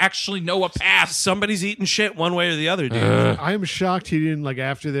least you actually know a path. Somebody's eating shit one way or the other, dude. I am shocked he didn't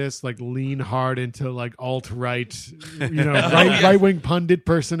after this lean hard into alt-right, right-wing pundit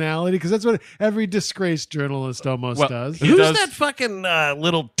personality, because that's what every disgraced journalist almost does. He Who's does- that fucking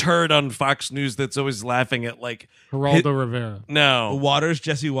little turd on Fox News that's always laughing at Geraldo Rivera. No.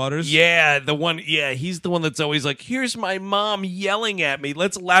 Jesse Waters. Yeah, the one. Yeah, he's the one that's always like, "Here's my mom yelling at me.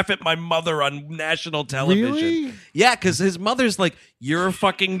 Let's laugh at my mother on national television." Really? Yeah, because his mother's like, "You're a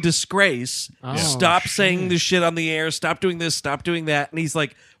fucking disgrace. Oh, Stop shit. saying this shit on the air. Stop doing this. Stop doing that." And he's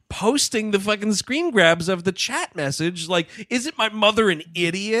like posting the fucking screen grabs of the chat message. Like, isn't my mother an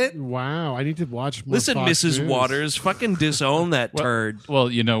idiot? Wow, I need to watch more Listen, Fox Mrs. News. Waters, fucking disown that turd.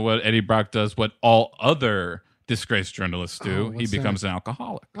 Well, you know what Eddie Brock does, what all other disgraced journalists do. He what's becomes an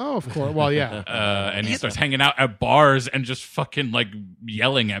alcoholic. Oh, of course. Well, yeah. And he starts hanging out at bars and just fucking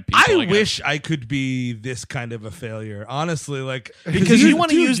yelling at people. I wish I could be this kind of a failure. Honestly, Because you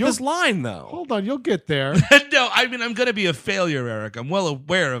want to use you'll- this line, though. Hold on, you'll get there. no, I mean, I'm going to be a failure, Eric. I'm well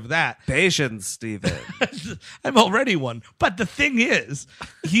aware of that. Patience, Stephen. I'm already one. But the thing is,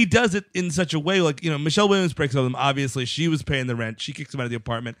 he does it in such a way, Michelle Williams breaks up with him. Obviously, she was paying the rent. She kicks him out of the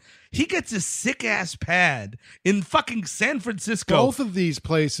apartment. He gets his sick-ass pad in fucking San Francisco. Both of these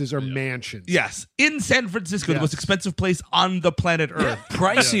places are mansions. Yes, in San Francisco, the Yes. most expensive place on the planet Earth.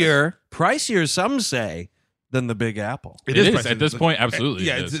 Pricier, some say, than the Big Apple. It is pricey. at this point, absolutely.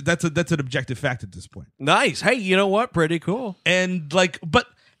 Yeah, it is. that's an objective fact at this point. Nice. Hey, you know what? Pretty cool. And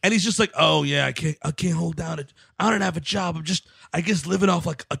and he's just like, oh yeah, I can't hold down it. I don't have a job. I guess living off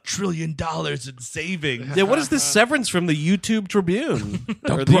 $1 trillion in savings. Yeah, what is this severance from the YouTube Tribune?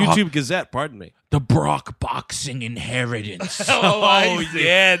 or the Brock- YouTube Gazette, pardon me. The Brock boxing inheritance. Oh,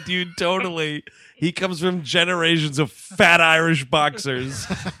 yeah, dude, totally. He comes from generations of fat Irish boxers.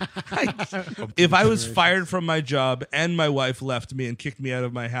 If I was fired from my job and my wife left me and kicked me out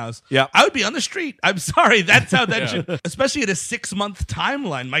of my house, Yeah. I would be on the street. I'm sorry. That's how that should, especially at a 6-month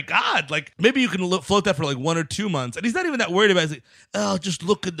timeline. My God, maybe you can float that for 1 or 2 months. And he's not even that worried about it. He's like, oh, just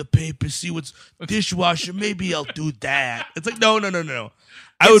look in the paper, see what's dishwasher. Maybe I'll do that. It's like, no.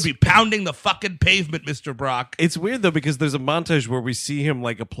 I would be pounding the fucking pavement, Mr. Brock. It's weird, though, because there's a montage where we see him,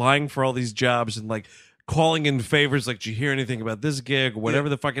 applying for all these jobs and, calling in favors, did you hear anything about this gig or whatever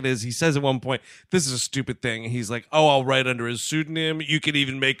the fuck it is? He says at one point, this is a stupid thing. He's like, oh, I'll write under his pseudonym. You can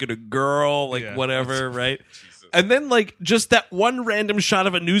even make it a girl, whatever, right? And then, just that one random shot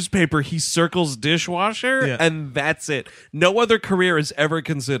of a newspaper, he circles dishwasher, and that's it. No other career is ever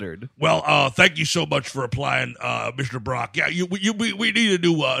considered. Well, thank you so much for applying, Mr. Brock. Yeah, we need a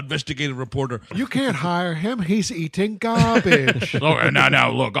new investigative reporter. You can't hire him. He's eating garbage. Look,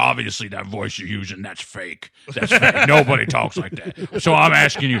 now, look, obviously that voice you're using, that's fake. That's fake. Nobody talks like that. So I'm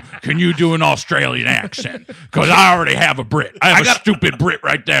asking you, can you do an Australian accent? Because I already have a Brit. I have a stupid Brit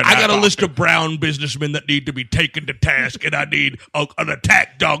right there. I got a list of brown businessmen that need to be taken to task, and I need an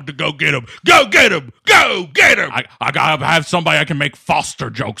attack dog to go get him. Go get him! Go get him! I gotta have somebody I can make Foster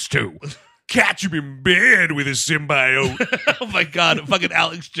jokes to. Catch him in bed with a symbiote. Oh my God, a fucking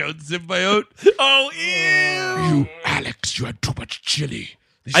Alex Jones symbiote. Oh, ew. You, Alex, you had too much chili.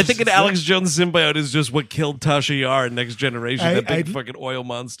 I think an Alex Jones symbiote is just what killed Tasha Yar in Next Generation, that big I- fucking oil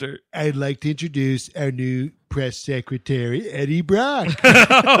monster. I'd like to introduce our new press secretary, Eddie Brock.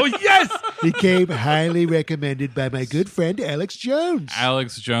 Oh, yes! He came highly recommended by my good friend Alex Jones.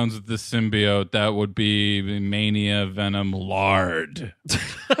 Alex Jones with the symbiote, that would be Mania Venom Lard.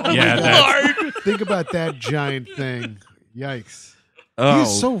 Yeah, that's, Think about that giant thing. Yikes. Oh.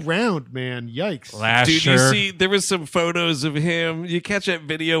 He's so round, man. Yikes. Lasher. Dude, you see, there was some photos of him. You catch that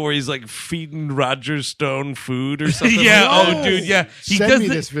video where he's feeding Roger Stone food or something? Yeah, like that? oh, dude, yeah. Send me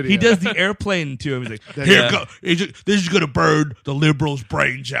this video. He does the airplane to him. He's like, this is going to burn the liberals'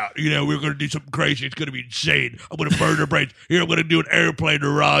 brains out. We're going to do something crazy. It's going to be insane. I'm going to burn their brains. Here, I'm going to do an airplane to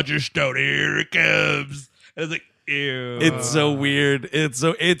Roger Stone. Here it comes. And it's like, ew. It's so weird.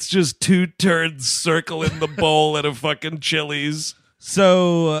 It's just two turds circling the bowl at a fucking Chili's.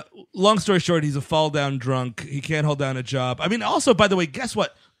 So, long story short, he's a fall down drunk. He can't hold down a job. I mean, also, by the way, guess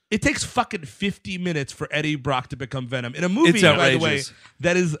what? It takes fucking 50 minutes for Eddie Brock to become Venom. In a movie, It's by the way, outrageous.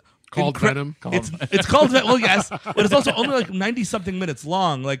 that is Called Venom? It's called Venom. Well, yes, but it's also only like 90-something minutes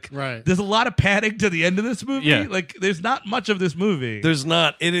long. Like, Right. there's a lot of padding to the end of this movie. Yeah. Like, there's not much of this movie. There's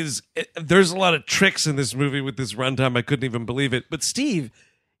not. There's a lot of tricks in this movie with this runtime. I couldn't even believe it. But Steve,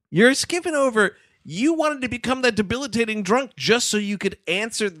 you're skipping over. You wanted to become that debilitating drunk just so you could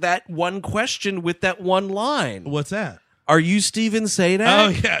answer that one question with that one line. What's that? Are you Steven Sadak? Oh,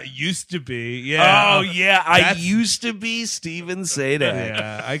 yeah, used to be. Yeah. Oh, yeah. I That's- used to be Steven Sadak.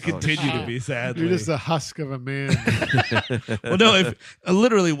 Yeah, I continue to be, sadly. You're just a husk of a man. Well, no, if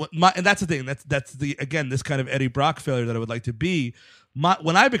literally, and that's the thing. That's the again this kind of Eddie Brock failure that I would like to be.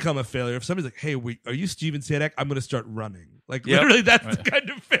 When I become a failure, if somebody's like, "Hey, are you Steven Sadak?" I'm going to start running. Like Yep. literally, that's the kind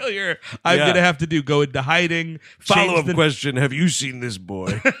of failure I'm Yeah. going to have to do. Go into hiding. Follow up change the- question: have you seen this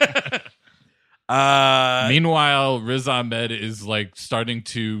boy? Meanwhile, Riz Ahmed is like starting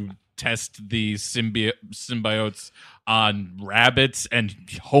to test the symbiotes on rabbits and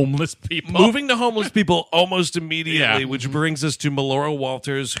homeless people. Moving to homeless people almost immediately, Yeah. which brings us to Melora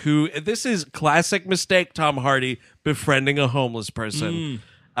Walters, who this is classic mistake. Tom Hardy befriending a homeless person.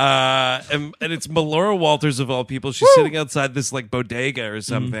 And it's Melora Walters of all people. She's sitting outside this like bodega or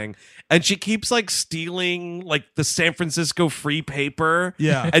something, and she keeps like stealing like the San Francisco free paper,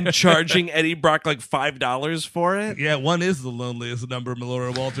 Yeah. and charging Eddie Brock like $5 for it. Yeah, one is the loneliest number,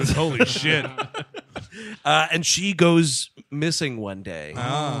 Melora Walters. Holy shit! And she goes missing one day,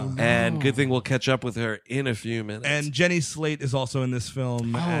 Oh, and good thing we'll catch up with her in a few minutes. And Jenny Slate is also in this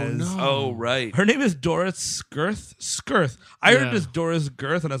film as. no. oh right, Her name is Doris Skirth. I heard Yeah. it as Doris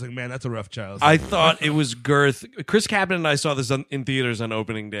Girth, and I was like, man, that's a rough child. I thought it was Girth. Chris Cabin and I saw this in theaters on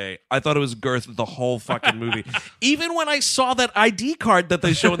opening day. I thought it was Girth the whole fucking movie. Even when I saw that ID card that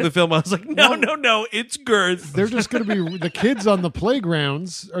they show in the film, I was like, no, it's Girth. They're just going to be the kids on the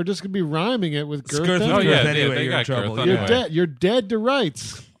playgrounds are just going to be rhyming it with Girth. Skirth anyway. Oh, yeah, anyway, they you're in got trouble. Girth Yeah. You're anyway. dead. You're dead to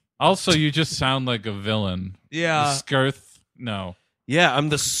rights. Also, you just sound like a villain. Yeah. Skirth. No. Yeah, I'm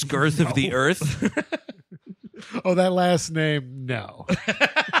the Skirth of the earth. Oh, that last name, no.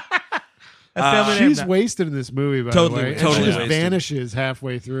 That family name, She's that- wasted in this movie, by Totally the way. wasted. And she Totally just wasted. vanishes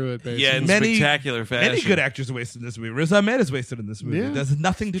halfway through it, basically. Yeah, in Many- spectacular fashion. Many good actors are wasted in this movie. Riz Ahmed is wasted in this movie. Yeah. There's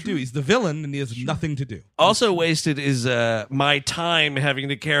nothing to do. He's the villain, and he has nothing to do. Also wasted is my time having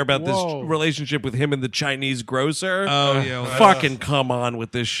to care about Whoa. this relationship with him and the Chinese grocer. Oh, yeah. well, Fucking come on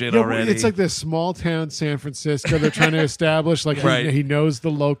with this shit Yeah, already. it's like this small town San Francisco. They're trying to establish like Right. he knows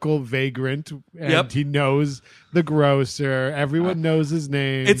the local vagrant and Yep. he knows the grocer. Everyone knows his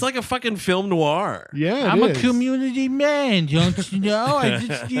name. It's like a fucking film noir. yeah, I'm it a is. community man, don't you know? I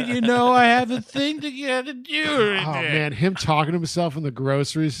just need you to know I have a thing to get to do. Oh man, him talking to himself in the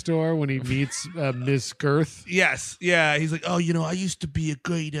grocery store when he meets Miss Girth. Yes, yeah. He's like, oh, I used to be a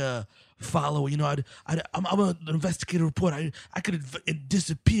great follower. I'm an investigative reporter. I could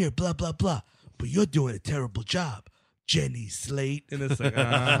disappear, blah blah blah. But you're doing a terrible job, Jenny Slate. And it's like,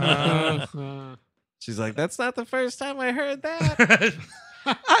 She's like, that's not the first time I heard that.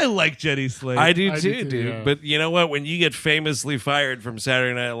 I like Jenny Slate. I do I too, do too, dude. yeah. But you know what? When you get famously fired from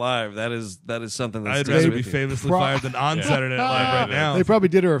Saturday Night Live, that is something that's I'd rather be with you. famously Pro- fired than on Saturday Night Live right now. They probably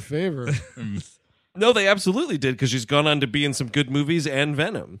did her a favor. No, they absolutely did because she's gone on to be in some good movies and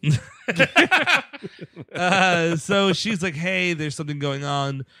Venom. So she's like, hey, there's something going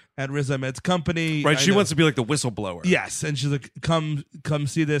on at Riz Ahmed's company. Right? I She know- wants to be like the whistleblower. Yes, and she's like, "Come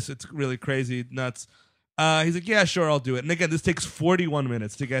see this. It's really crazy, nuts." He's like, "Yeah, sure, I'll do it." And again, this takes 41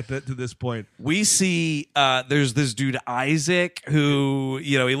 minutes to get to this point. We see there's this dude Isaac who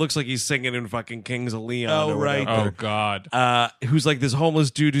he looks like he's singing in fucking Kings of Leon. Oh, or right. whatever. Oh, God. Who's like this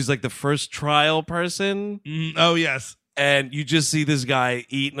homeless dude who's like the first trial person. Oh yes, And you just see this guy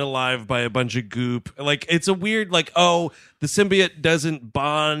eaten alive by a bunch of goop. Like, it's a weird, like, oh, the symbiote doesn't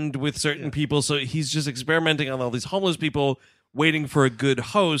bond with certain people, so he's just experimenting on all these homeless people, waiting for a good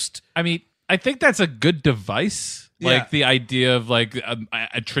host. I mean, I think that's a good device. Yeah. Like the idea of like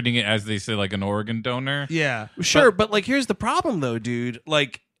treating it as they say, like an organ donor. yeah. Sure, but like, here's the problem, though, dude.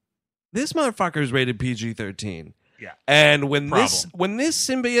 Like, this motherfucker's rated PG-13. Yeah. And when this Problem.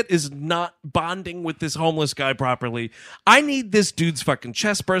 symbiote is not bonding with this homeless guy properly, I need this dude's fucking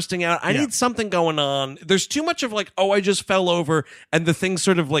chest bursting out. I need something going on. There's too much of like, oh, I just fell over and the thing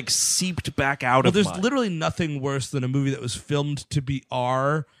sort of like seeped back out Well, of there's mine. literally nothing worse than a movie that was filmed to be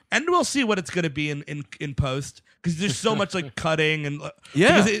R, and we'll see what it's going to be in post because there's so much like cutting and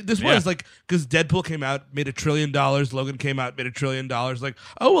Yeah. Because this was like because Deadpool came out, made $1 trillion. Logan came out, made $1 trillion. Like,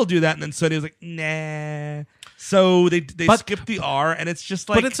 oh, we'll do that, and then Sony was like, nah. So no. They skip the R, and it's just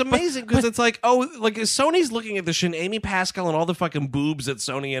like. But it's amazing because it's like, oh, like Sony's looking at this shit. And Amy Pascal and all the fucking boobs at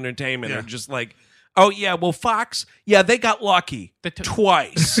Sony Entertainment are just like, oh yeah, well Fox, yeah, they got lucky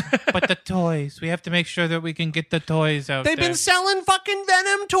twice. But the toys, we have to make sure that we can get the toys out. They've been selling fucking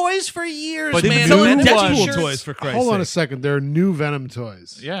Venom toys for years, But man. they've been selling Venom Deadpool t-shirts. toys for Christ's Hold on a sake. second. There are new Venom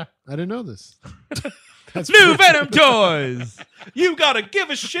toys. Yeah. I didn't know this. That's New Venom toys. You gotta give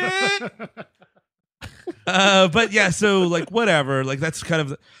a shit. But yeah, so like whatever, like that's kind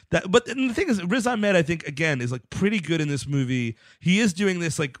of that. But the thing is, Riz Ahmed, I think again is like pretty good in this movie. He is doing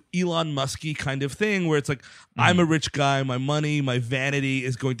this like Elon Musky kind of thing where it's like I'm a rich guy, my money, my vanity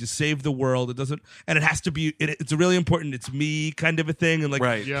is going to save the world. It doesn't, and it has to be. It's a really important. It's me kind of a thing, and like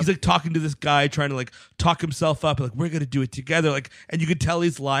Right. he's like talking to this guy, trying to like talk himself up, like we're gonna do it together, like, and you could tell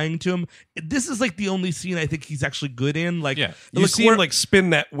he's lying to him. This is like the only scene I think he's actually good in. Like, Yeah. You look, see him we're- like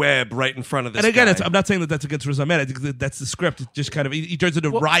spin that web right in front of this and again, guy. I'm not saying that that's against Riz Ahmed. I think that's the script. It just kind of he turns into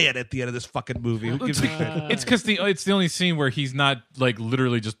riot at the end of this fucking movie. Who gives a shit? It's because it's the only scene where he's not like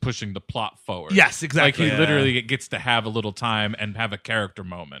literally just pushing the plot forward. Yes, exactly. Like he literally gets to have a little time and have a character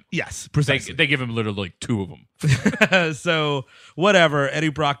moment. Yes, They, precisely. they give him literally like 2 of them. So whatever. Eddie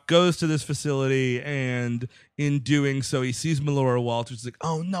Brock goes to this facility, and in doing so, he sees Melora Walters. He's like,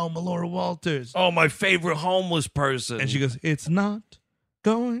 "Oh no, Melora Walters!" oh, my favorite homeless person. And she goes, "It's not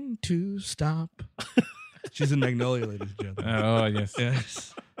going to stop." She's in Magnolia, ladies and gentlemen. Oh yes.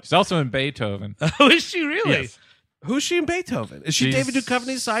 Yes. She's also in Beethoven. Oh, is she really? Yes. Who's she in Beethoven? Is she She's- David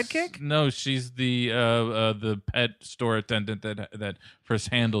Duchovny's sidekick? No, she's the pet store attendant that first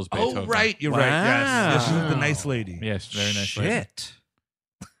handles Beethoven. Oh, right. You're right. Yes. Wow. Yes, she's the nice lady. Yes, very nice. lady. Shit.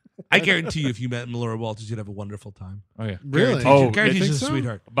 I guarantee you, if you met Melora Walters, you'd have a wonderful time. Oh yeah. Really? Oh, Guarantee you she's think a so?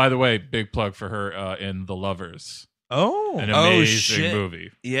 sweetheart. By the way, big plug for her in The Lovers. Oh. An Oh, amazing shit. movie.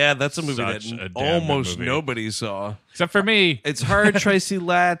 Yeah, that's a movie Such a that damn good almost movie. nobody saw. Except for me. It's her, Tracy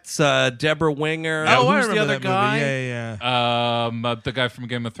Letts, Deborah Winger. Oh, I Who's remember the other that guy? movie. Yeah, yeah. The guy from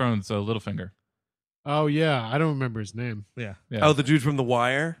Game of Thrones, Littlefinger. Oh yeah, I don't remember his name. Yeah. Yeah. Oh, the dude from The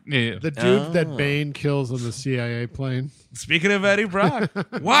Wire? Yeah. The dude that Oh. Bane kills on the CIA plane. Speaking of Eddie Brock,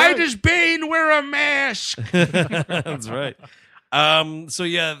 why does Bane wear a mask? That's right. So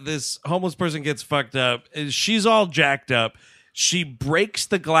yeah, this homeless person gets fucked up. She's all jacked up. She breaks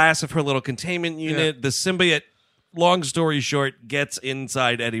the glass of her little containment unit. The symbiote, long story short, gets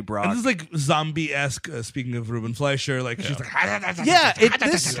inside Eddie And Brock. this is like zombie-esque, speaking of Ruben Fleischer. Like, she's like, Yeah,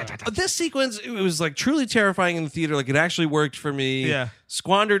 this sequence, it was like truly terrifying in the theater. Like it actually worked for me. Yeah.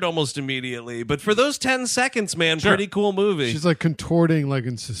 Squandered almost immediately, but for those 10 seconds, man, pretty cool movie. She's like contorting like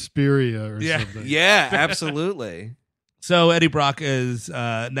in Suspiria or Yeah. something. Yeah, absolutely. So Eddie Brock is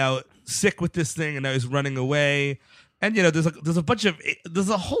now sick with this thing, and now he's running away. And you know, there's a bunch of there's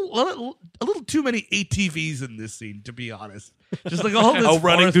a little too many ATVs in this scene, to be honest. Just like all this Running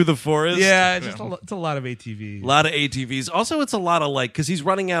forest- through the forest. Yeah, it's a lot of ATVs. A lot of ATVs. Also, it's a lot of like, because he's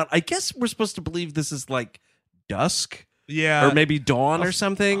running out. I guess we're supposed to believe this is like dusk Yeah, or maybe dawn or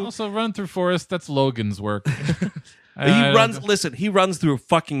something. Also, run through forest. That's Logan's work. He runs. Listen, he runs through a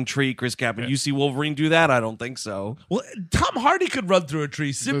fucking tree, Chris Kaplan. You see Wolverine do that? I don't think so. Well, Tom Hardy could run through a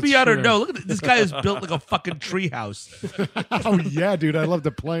tree. Symbiote That's or true. no? Look at this guy is built like a fucking treehouse. Oh yeah, dude, I'd love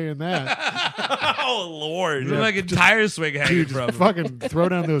to play in that. Oh Lord! There's like a tire swing hanging Dude, from him. fucking throw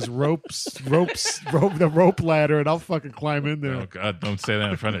down those rope, the rope ladder, and I'll fucking climb in there. Oh God! Don't say that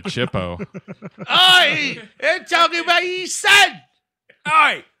in front of Chippo. Oi! They're talking about your son!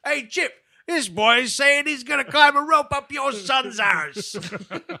 Hey, hey, Chip. This boy is saying he's gonna climb a rope up your son's ass.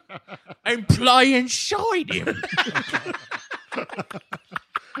 I'm flying inside him.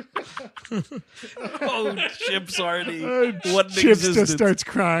 Oh, Chip's already what an Chips existence. just starts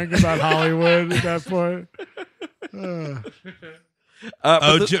crying about Hollywood at that point.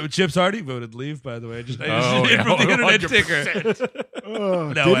 But the- Chips Hardy voted leave, by the way. Just, I just Oh, did it yeah, from the internet 100%. ticker.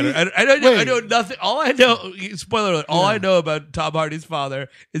 Oh, No, did he? I don't know. I Wait. know nothing. All I know, spoiler alert, all I know about Tom Hardy's father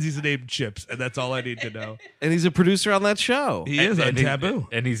is he's named Chips, and that's all I need to know. and he's a producer on that show. He is on Taboo.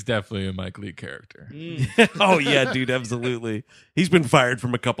 and he's definitely a Mike Lee character. Oh yeah, dude, absolutely. He's been fired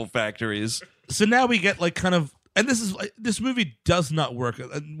from a couple factories. So now we get like kind of, and this movie does not work.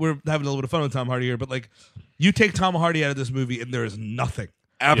 We're having a little bit of fun with Tom Hardy here, but like you take Tom Hardy out of this movie, and there is nothing.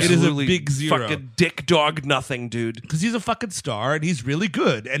 Absolutely, It is a big zero. Fucking dick dog nothing, dude. Because he's a fucking star and he's really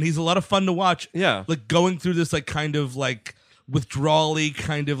good and he's a lot of fun to watch. Yeah. Like going through this like kind of like withdrawal-y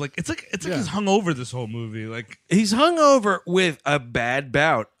kind of like it's like he's hung over this whole movie. Like He's hungover with a bad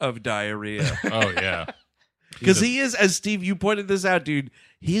bout of diarrhea. Oh yeah. Because he is, as Steve, you pointed this out, dude.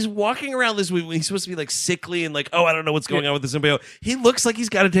 He's walking around this movie when he's supposed to be like sickly and like, oh, I don't know what's going on with the symbiote. He looks like he's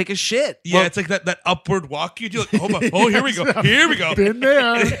got to take a shit. Yeah, it's like that upward walk you do. Like, oh, here we go. Here we go. Been there.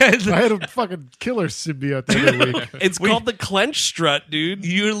 I had a fucking killer symbiote the other week. It's called the clench strut, dude.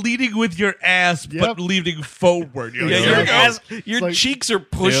 You're leading with your ass, but leaning forward. You're like, Your here we go. ass, your like- cheeks are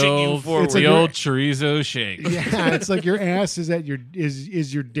pushing you forward. It's like the your- old chorizo shake. Yeah, it's like your ass is at your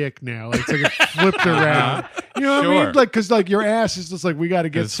is your dick now. It's like it flipped around. You know what I Sure. mean? Like because like your ass is just like we got to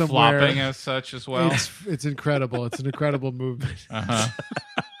get It's somewhere. flopping as such as well. It's incredible. It's an incredible movement.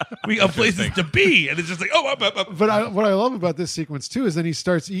 We got places to be, and it's just like, up. But what I love about this sequence too is then he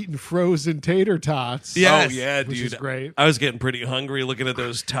starts eating frozen tater tots. Yeah. Oh yeah, Which dude. is great. I was getting pretty hungry looking at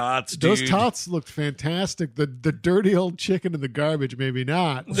those tots, dude. Those tots looked fantastic. The dirty old chicken in the garbage, maybe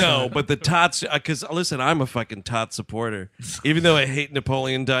not. No, but the tots. Because listen, I'm a fucking tot supporter. Even though I hate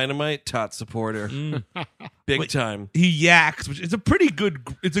Napoleon Dynamite, tot supporter, big time. He yaks, which is a pretty good.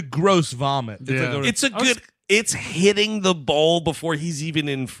 It's a gross vomit. Yeah. It's a good. It's hitting the bowl before he's even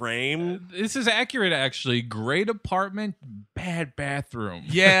in frame. This is accurate, actually. Great apartment, bad bathroom.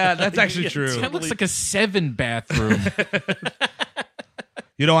 Yeah, that's actually true. That looks like a 7 bathroom.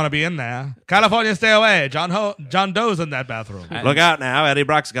 You don't want to be in there. California, stay away. John Doe's in that bathroom. Look out now, Eddie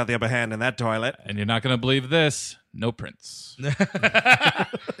Brock's got the upper hand in that toilet. And you're not going to believe this. No prints.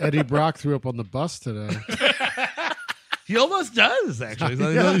 Eddie Brock threw up on the bus today. He almost does, actually.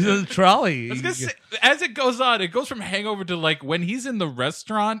 He's on a trolley. I was gonna say, as it goes on, it goes from hangover to like when he's in the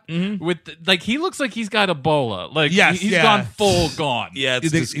restaurant with like he looks like he's got Ebola. Like Yes, he's yeah. gone full gone. Yeah, it's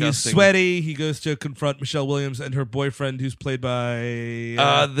He's disgusting. sweaty. He goes to confront Michelle Williams and her boyfriend, who's played by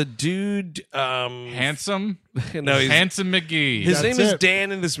The dude, Handsome. no, he's, Handsome McGee. his That's name is it.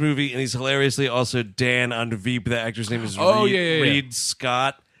 Dan in this movie, and he's hilariously also Dan on Veep. The actor's name is Oh, Reed, yeah, yeah, yeah. Reed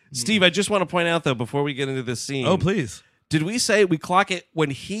Scott. Steve, I just want to point out though, before we get into this scene, Oh, please. did we say we clock it when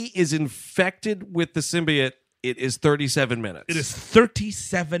he is infected with the symbiote? It is 37 minutes. It is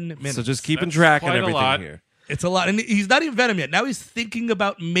 37 minutes. So just keeping That's track of quite a everything lot. here. It's a lot. And he's not even Venom yet. Now he's thinking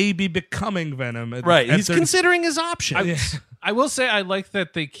about maybe becoming Venom. Right, at he's 30 considering his options. I will say I like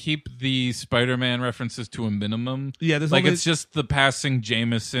that they keep the Spider-Man references to a minimum. Yeah, there's like only- it's just the passing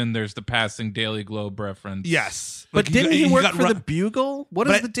Jameson. There's the passing Daily Globe reference. Yes. But Like, didn't he work got for ru- the Bugle? What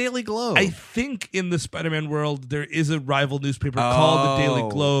But is the Daily Globe? I think in the Spider-Man world there is a rival newspaper called the Daily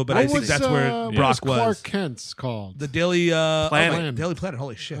Globe, and I What think was, that's where what Brock was Clark was. Kent's called. The Daily Planet. Daily Planet.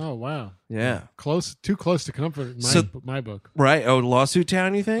 Holy shit! Oh wow, yeah. too close to comfort. In So- my book. Right. Oh, Lawsuit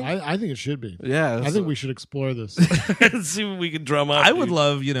Town, you think? I think it should be. yeah. I think we should explore this. Let's see what we can drum up. I would dude.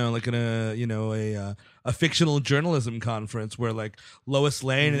 love, like in a fictional journalism conference where like Lois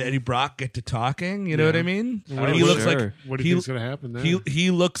Lane and Eddie Brock get to talking. You know what I mean? Oh, he looks sure. like What do you think's going to happen there?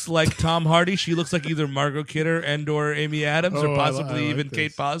 he looks like Tom Hardy. She looks like either Margot Kidder and or Amy Adams Oh, or I possibly like even this.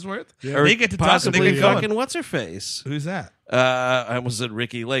 Kate Bosworth. Or They get to talk. And possibly they get going. fucking what's her face? Who's that? I almost said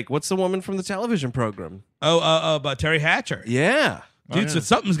Ricky Lake. What's the woman from the television program? Oh, about Terry Hatcher. Yeah. Dude, so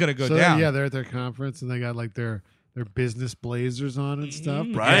something's gonna go so down. yeah, they're at their conference and they got like their business blazers on and stuff.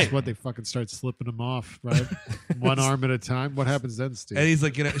 But Right. Guess what? They fucking start slipping them off, right? One arm at a time. What happens then, Steve? And he's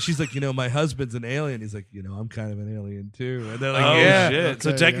like, she's like, my husband's an alien. He's like, I'm kind of an alien too. And they're like, Oh yeah. shit! So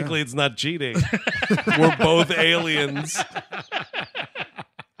Okay, technically, it's not cheating. We're both aliens.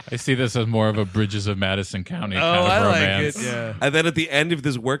 I see this as more of a Bridges of Madison County Oh, kind of I romance. like it. Yeah. And then at the end of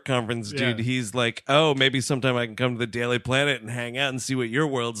this work conference, dude, Yeah. he's like, "Oh, maybe sometime I can come to the Daily Planet and hang out and see what your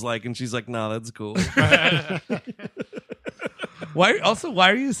world's like." And she's like, "No, that's cool." Why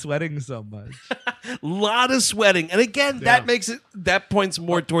are you sweating so much? Lot of sweating, and again, that points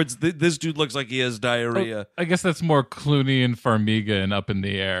more towards this dude looks like he has diarrhea. I guess that's more Clooney and Farmiga and Up in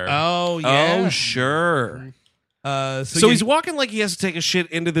the Air. Oh yeah. Oh, sure. So He's walking like he has to take a shit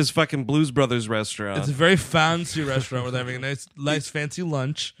into this fucking Blues Brothers restaurant. It's a very fancy restaurant where they're having a nice fancy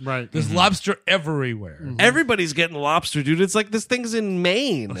lunch. Right. There's lobster everywhere. Everybody's getting lobster, dude. It's like this thing's in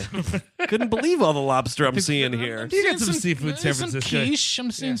Maine. Couldn't believe all the lobster I'm seeing here. You get some seafood in San Some Francisco. quiche.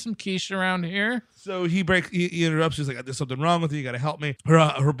 I'm seeing some quiche around here. So he interrupts. He's like, "There's something wrong with you. You got to help me."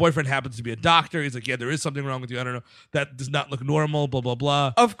 Her boyfriend happens to be a doctor. He's like, "Yeah, there is something wrong with you. I don't know. That does not look normal." Blah blah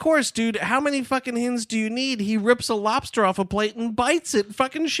blah. Of course, dude. How many fucking hints do you need? He rips a lobster off a plate and bites it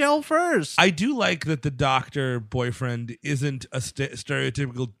fucking shell first. I do like that the doctor boyfriend isn't a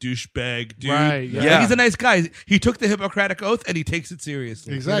stereotypical douchebag dude. Right, yeah. Like, he's a nice guy. He took the Hippocratic Oath and he takes it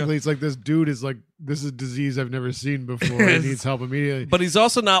seriously. Exactly. It's like this dude is like this is a disease I've never seen before. He needs help immediately. But he's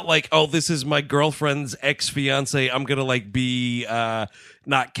also not like, oh, this is my girlfriend's ex-fiance. I'm going to like be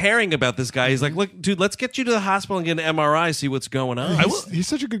not caring about this guy. He's like, look, dude, let's get you to the hospital and get an MRI, see what's going on. He's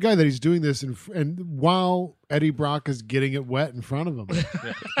such a good guy that he's doing this, and while Eddie Brock is getting it wet in front of him.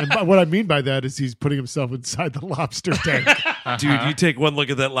 And what I mean by that is he's putting himself inside the lobster tank. Dude, you take one look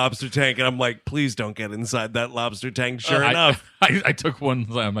at that lobster tank, and I'm like, please don't get inside that lobster tank. Sure enough. I took one.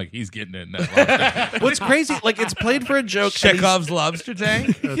 I'm like, he's getting it in that lobster tank. What's crazy, like, it's played for a joke. and Chekhov's lobster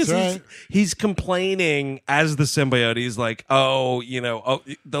tank. That's right. He's complaining as the symbiote. He's like,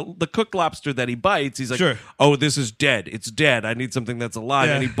 the cooked lobster that he bites, he's like, Sure. oh, this is dead. It's dead. I need something that's alive.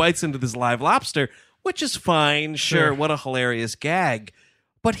 Yeah. And he bites into this live lobster, which is fine. Sure. What a hilarious gag.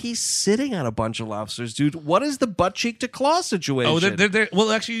 But he's sitting on a bunch of lobsters, dude. What is the butt cheek to claw situation? Oh, they're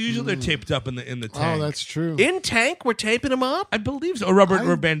well, actually, usually they're taped up in the tank. Oh, that's true. In tank, we're taping him up? I believe so. Or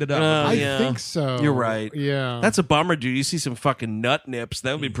rubber banded up. I yeah. think so. You're right. Yeah. That's a bummer, dude. You see some fucking nut nips.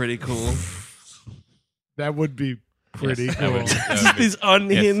 That would be pretty cool. That would be pretty That cool. would- that would Just be- these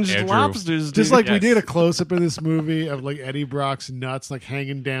unhinged Yes, Andrew. lobsters, dude. Just like we Yes. did a close up in this movie of like Eddie Brock's nuts like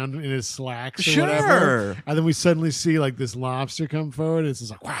hanging down in his slacks or Sure. whatever. And then we suddenly see like this lobster come forward and it's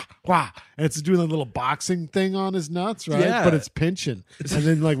just like wah, wah. And it's doing a little boxing thing on his nuts, right? Yeah. But it's pinching. And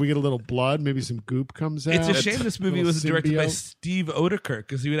then like we get a little blood, maybe some goop comes out. It's a shame this movie Little was directed by symbiote. Steve Odekirk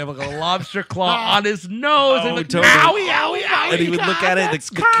because he would have like a lobster claw on his nose and like, totally. owie, owie, owie. And he would look at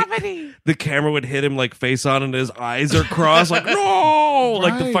it. The camera would hit him like face on, and his eyes are crossed, like no,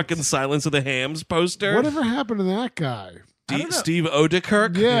 like the Right. fucking Silence of the Hams poster. Whatever happened to that guy? Steve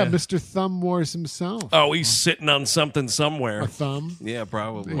Odekirk. Yeah, Mr. Thumb Wars himself. Oh, he's sitting on something somewhere. A thumb. Yeah,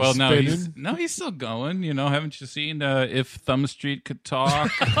 probably. Well, no, Spinning. he's still going. You know, haven't you seen If Thumb Street Could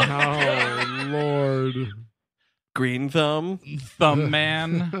Talk? Oh Lord. Green Thumb. Thumb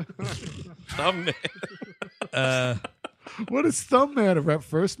Man. Thumb Man. What is Thumb Man about?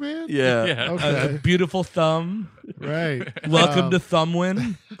 First Man? Yeah. Yeah. A Okay. beautiful thumb. Right. Welcome to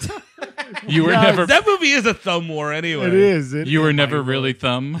Thumbwin. You were Yeah, never. That movie is a thumb war anyway. It is. You were never really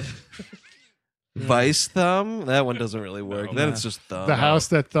Thumb. Vice Thumb. That one doesn't really work. then it's just Thumb. The house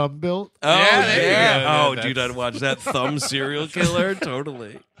that Thumb built. Oh Yeah, there you yeah. go. Oh, Yeah, dude, that's- I'd watch that Thumb serial killer.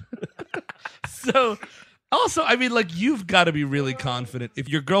 Totally. So, also, I mean, like, you've got to be really confident if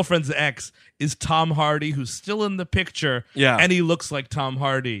your girlfriend's ex is Tom Hardy, who's still in the picture, Yeah. and he looks like Tom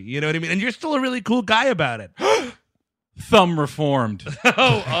Hardy. You know what I mean? And you're still a really cool guy about it. Thumb reformed.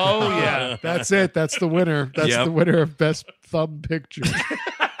 oh yeah. That's it. That's the winner. That's Yep. the winner of best thumb picture.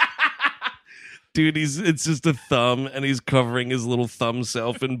 Dude, it's just a thumb, and he's covering his little thumb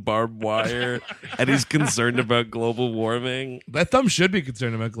self in barbed wire, and he's concerned about global warming. That thumb should be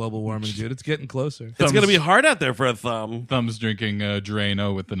concerned about global warming, dude. It's getting closer. It's Thumbs- gonna be hard out there for a thumb. Thumb's drinking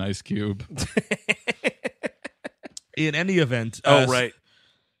Drano with an ice cube. In any event, Oh, right.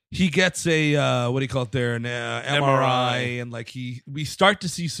 he gets a what do you call it there? An MRI, and like we start to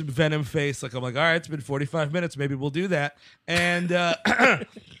see some Venom face. Like I'm like, all right, it's been 45 minutes, maybe we'll do that. And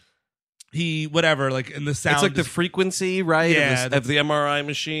he whatever, like in the sound, It's like the frequency, right? Yeah, of the MRI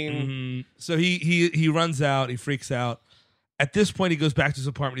machine. Mhm. So he runs out, he freaks out. At this point, he goes back to his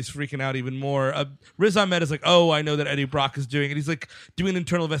apartment. He's freaking out even more. Riz Ahmed is like, "Oh, I know that Eddie Brock is doing," and he's like doing an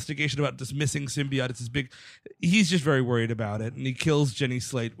internal investigation about this missing symbiote. It's this big. He's just very worried about it, and he kills Jenny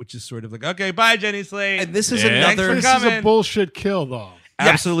Slate, which is sort of like, "Okay, bye, Jenny Slate." And this is Yeah. another. Thanks This for is a coming. bullshit kill, though.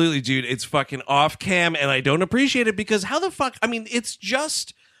 Absolutely, dude. It's fucking off cam, and I don't appreciate it because how the fuck? I mean, it's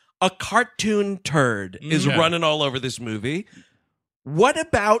just a cartoon turd is Yeah. running all over this movie. What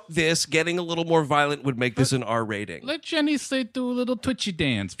about this getting a little more violent would make this an R rating? Let Jenny Slate do a little twitchy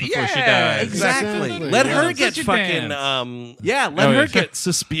dance before she Yeah, dies. Exactly. Exactly. Let Yeah. her get Twitchy fucking dance. let Oh, her yeah. get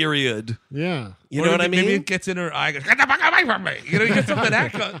Suspiria'd. Yeah. You Or know what I maybe mean? it gets in her eye. Goes, "Get the fuck away from me!" You know, you get something of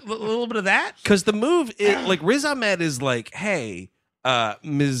that, a little bit of that. Because the move, like Riz Ahmed is like, hey,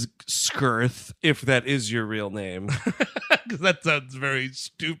 Ms. Skirth, if that is your real name. Because that sounds very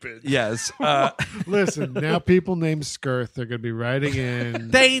stupid. Yes. Listen, now people named Skirth, they're going to be writing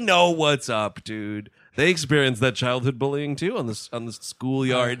in. They know what's up, dude. They experienced that childhood bullying too on the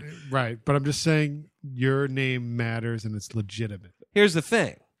schoolyard. Right. But I'm just saying your name matters and it's legitimate. Here's the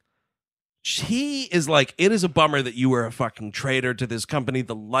thing. He is like, it is a bummer that you were a fucking traitor to this company,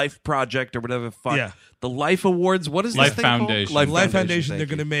 the Life Project or whatever the fuck. Yeah. The Life Awards. What is Life this thing called? Foundation. Life Foundation, they're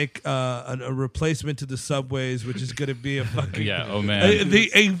thank going to you. make a replacement to the subways, which is going to be a fucking Yeah, oh man.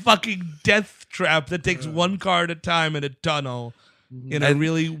 a fucking death trap that takes one car at a time in a tunnel in a And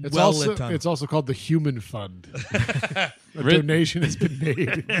really It's well also lit tunnel. it's also called the Human Fund. A Riz- donation has been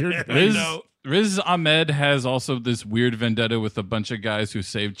made. You're- Riz, Riz Ahmed has also this weird vendetta with a bunch of guys who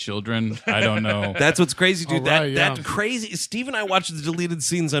saved children. I don't know. That's what's crazy, dude. Oh, right, that yeah. crazy. Steve and I watched the deleted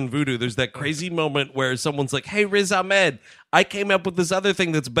scenes on Vudu. There's that crazy moment where someone's like, "Hey, Riz Ahmed, I came up with this other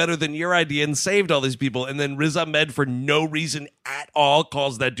thing that's better than your idea and saved all these people." And then Riz Ahmed, for no reason at all,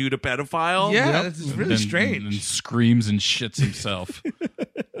 calls that dude a pedophile. Yeah, that's really strange. And screams and shits himself.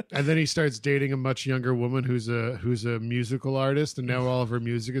 And then he starts dating a much younger woman who's a musical artist, and now all of her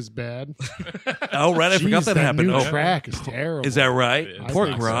music is bad. Oh, right. I forgot Jeez, that happened. New Oh, track is terrible. is that right? I Poor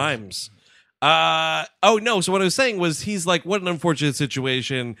think so. Grimes. Oh no. So what I was saying was, he's like, what an unfortunate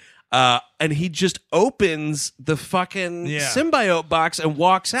situation. And he just opens the fucking symbiote box and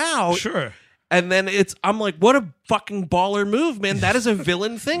walks out. Sure. And then I'm like, what a fucking baller move, man. That is a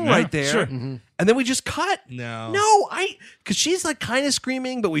villain thing right there. sure. And then we just cut. No. Because she's like kind of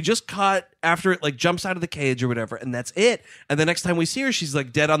screaming, but we just cut after it like jumps out of the cage or whatever. And that's it. And the next time we see her, she's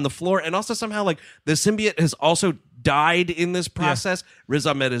like dead on the floor. And also somehow like the symbiote has also died in this process. Riz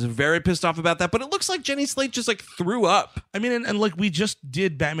Ahmed is very pissed off about that. But it looks like Jenny Slate just like threw up. I mean, and like we just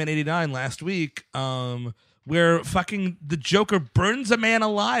did Batman 89 last week, where fucking the Joker burns a man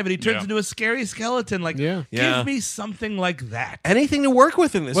alive and he turns into a scary skeleton. Like, Yeah. give me something like that. Anything to work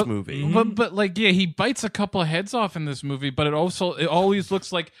with in this movie. But like, yeah, he bites a couple of heads off in this movie, but it always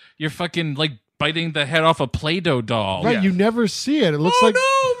looks like you're fucking like biting the head off a Play-Doh doll. Right, you never see it. It looks like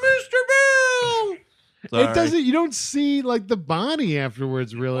no, Mr. Bill! it doesn't. You don't see like the body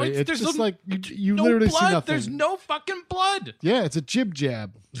afterwards. Really, Like, it's there's just no- like you No literally see blood. nothing. There's no fucking blood. Yeah, it's a jib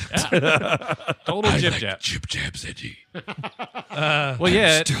jab. Total jib jab. Jib jabs, Eddie. Well,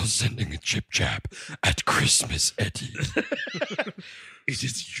 yeah. Still sending a jib jab at Christmas, Eddie. It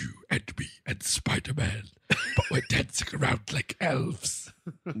is you and me and Spider-Man, but we're dancing around like elves.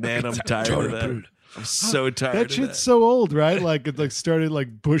 Man, I'm tired of that. adorable. I'm so tired That of shit's that. so old, right? Like it like started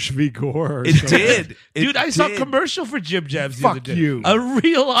like Bush v Gore. Or It something. did. Dude, I saw a did. commercial for Jib Jabs the Fuck other day. you. A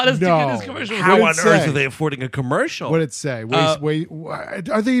real honest to No. goodness commercial. How What on did it earth say? are they affording a commercial? What did it say? Wait,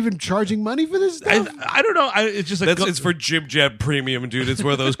 are they even charging money for this stuff? I don't know. It's just like It's for Jib Jab Premium, dude. It's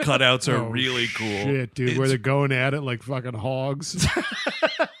where those cutouts are really cool. Shit, dude, where they're going at it like fucking hogs.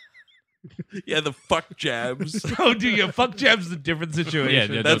 Yeah, the fuck jabs. oh, dude, yeah, fuck Jabs is a different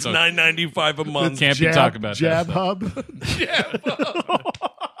situation. Yeah, That's don't- $9.95 a month. Can't be Jab- talking about Jab that. Hub.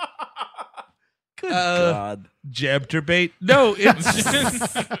 Good God. Jabterbait. No, it's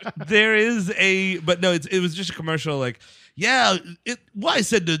just, there is a, but no, it was just a commercial. Like, yeah, why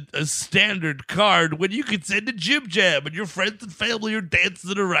send a standard card when you could send a Jib Jab and your friends and family are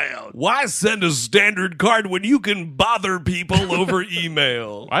dancing around? Why send a standard card when you can bother people over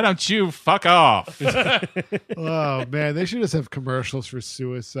email? Why don't you fuck off? Oh man, they should just have commercials for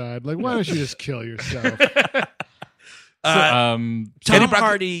suicide. Like, why don't you just kill yourself? Tom Eddie Brock-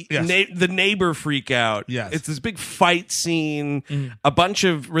 Hardy, Yes. the neighbor freak out. Yes. It's this big fight scene. A bunch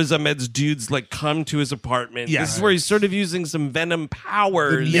of Riz Ahmed's dudes like come to his apartment. Yes. This is where he's sort of using some Venom The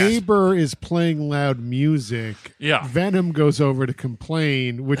powers. neighbor is playing loud music. Yeah. Venom goes over to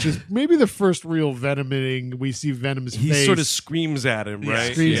complain, which is maybe the first real Venoming. We see Venom's He face. sort of screams at him,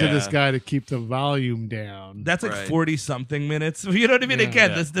 right? screams at Yeah. this guy to keep the volume down. That's like Right. 40 something minutes. You know what I mean?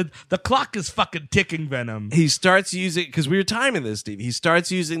 Again, the clock is fucking ticking, Venom. He starts using, because we were timing this, Steve. He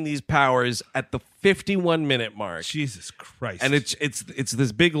starts using these powers at the 51-minute mark. Jesus Christ. And it's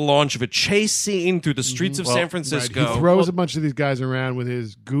this big launch of a chase scene through the streets of San Right. Francisco. He throws a bunch of these guys around with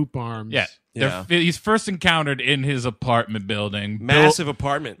his goop arms. Yeah. Yeah. He's first encountered in his apartment building. Massive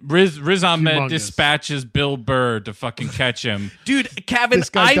apartment. Riz Ahmed Humongous. dispatches Bill Burr to fucking catch him. Dude, Kevin, This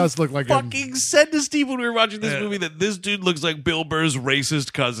guy I does look like him. fucking said to Steve when we were watching this movie that this dude looks like Bill Burr's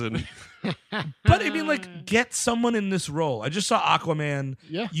racist cousin. But I mean, like, get someone in this role. I just saw Aquaman.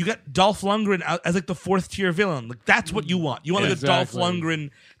 Yeah. You got Dolph Lundgren out as like the fourth tier villain. Like, that's what you want. You want like a Dolph Exactly. Lundgren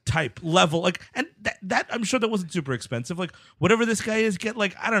type level. Like, and that I'm sure that wasn't super expensive. Like, whatever this guy is, get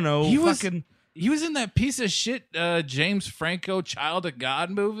like, I don't know, He was in that piece of shit James Franco Child of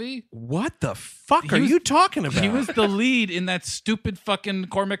God movie. What the fuck He are was- you talking about? He was the lead in that stupid fucking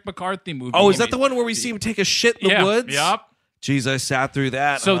Cormac McCarthy movie. Oh, is that the one where we see him take a shit in the Yeah, woods? Yup. Jeez, I sat through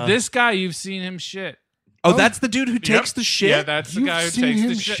that. So this guy, you've seen him shit. Oh, that's the dude who takes Yep. the shit? Yeah, that's the You've guy who seen takes him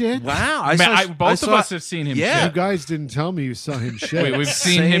the shit. shit? Wow. Both of us have seen him Yeah. You shit. guys didn't tell me you saw him shit. Wait, we've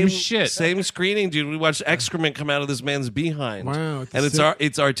seen him shit. Same screening, dude. We watched excrement come out of this man's behind. Wow, And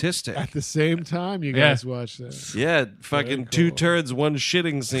it's artistic. At the same time, you Yeah. guys watched that. Yeah, fucking two turds, one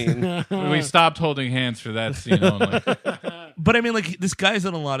shitting scene. We stopped holding hands for that scene only. But I mean, like, this guy's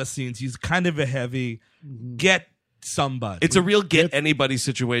in a lot of scenes. He's kind of a heavy. Get somebody. It's a real get anybody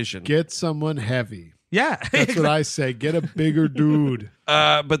situation. Get someone heavy. Yeah. That's what I say. Get a bigger dude.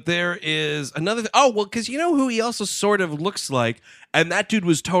 But there is another. Oh well, because you know who he also sort of looks like, and that dude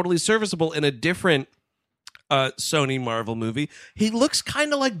was totally serviceable in a different Sony Marvel movie. He looks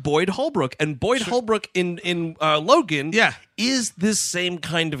kind of like Boyd Holbrook, and Boyd Holbrook in Logan, is this same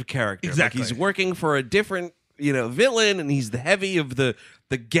kind of character. Exactly. Like he's working for a different villain, and he's the heavy of the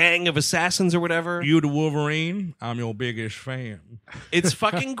gang of assassins or whatever. You the Wolverine, I'm your biggest fan. It's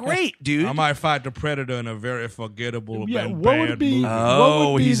fucking great, dude. I might fight the Predator in a very forgettable and what would bad be? movie. Oh,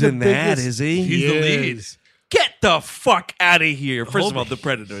 what would be he's the in that, biggest- is he? He's the lead. Yes. Get the fuck out of here. First of all, the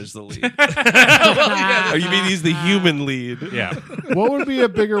Predator is the lead. Oh, you mean he's the human lead? Yeah. What would be a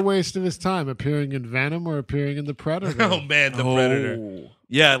bigger waste of his time, appearing in Venom or appearing in The Predator? Oh man, the Predator.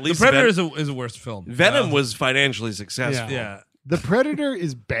 Yeah, at The least Predator is a worst film. Venom was financially successful. Yeah. The Predator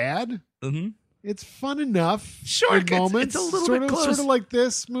is bad. Mm-hmm. It's fun enough. Sure, in it's moments. a little sort bit of, close. Sort of like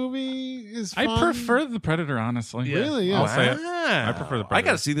this movie is. I Fun. prefer the Predator, honestly. Yeah. Really? Yeah. I'll say it. Wow. I prefer the I Predator.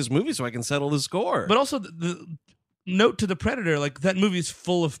 got to see this movie so I can settle the score. But also the note to the Predator, like that movie is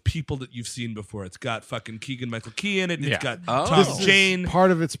full of people that you've seen before. It's got fucking Keegan Michael Key in it. It's Yeah. got Oh. Tom This is Jane. Part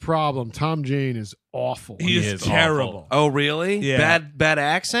of its problem. Tom Jane is awful. He is is terrible. oh, really? Yeah. Bad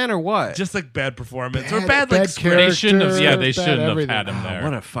accent or what? Just like bad performance or Bad bad like character. They shouldn't have. Yeah, they bad shouldn't have everything. had him Oh, there.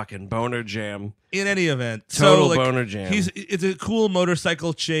 what a fucking boner jam. in any event. Total so, like, boner jam. It's a cool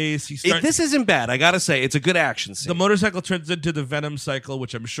motorcycle chase. He starts. This isn't bad. I got to say, it's a good action scene. The motorcycle turns into the Venom cycle,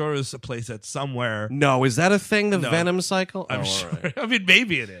 which I'm sure is a place at somewhere. no, is that a thing? The No. Venom cycle? I'm Oh, all sure. right. I mean,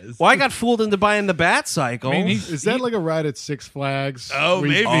 maybe it is. Well, I got fooled into buying the Bat cycle. I mean, he's- Is that like a ride at Six Flags? Oh, where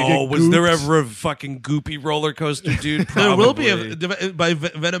you maybe. get Oh, was there gooped? ever a fucking goopy roller coaster, dude? There will be Probably. by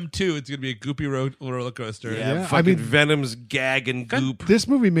Venom 2. It's going to be a goopy roller coaster. Yeah, Yeah, I fucking mean- Venom's gag and goop. This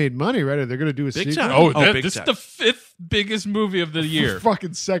movie made money, right? Are they going to do a Big sequel? time. Oh, big this is time. the 5th biggest movie of the year.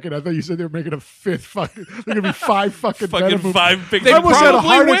 Fucking second. I thought you said they were making a fifth fucking. They're going to be five fucking Fucking Venom movies. 5 big. They I almost had a probably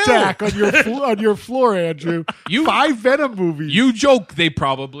heart will. attack on your on your floor, Andrew. You- 5 Venom movies. You joke, they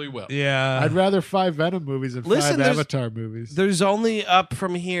probably will. Yeah. I'd rather 5 Venom movies than Listen, 5 there's- Avatar movies. There's only up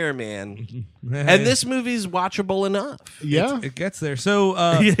from here, man. And this movie's watchable enough. Yeah, It gets there. So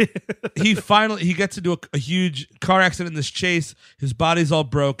he gets into a huge car accident in this chase. His body's all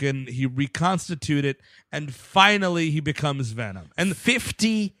broken. He reconstitutes it, and finally he becomes Venom. And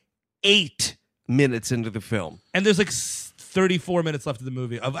 58 minutes into the film. there's like 34 minutes left of the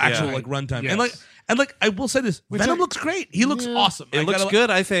movie of actual Yeah. like runtime. Yes. And like I will say this, Venom looks great. He looks Yeah. awesome. It I looks gotta- good,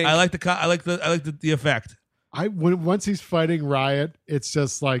 I think. I like the effect. once he's fighting Riot, it's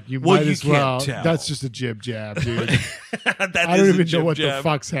just like you Well, might you as can't well. tell. That's just a jib jab, dude. That I is don't a even know what the jib-jab.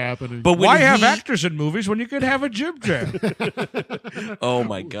 fuck's happening. But when Why have he- actors in movies when you could have a jib jab? Oh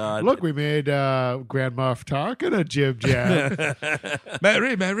my god! look, we made Grand Moff Tarkin a jib jab.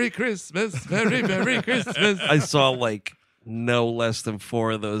 Merry Christmas, Merry Christmas. I saw like no less than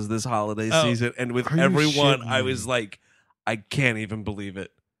 4 of those this holiday season, and with Are you everyone, shitting I me? was like, I can't even believe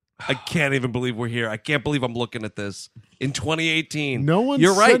it. I can't even believe we're here. I can't believe I'm looking at this in 2018. No one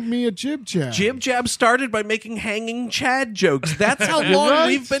You're right. sent me a jib jab. Jib jab started by making hanging Chad jokes. That's how You're long right.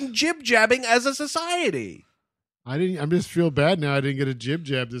 we've been jib jabbing as a society. I didn't. I just feel bad now. I didn't get a jib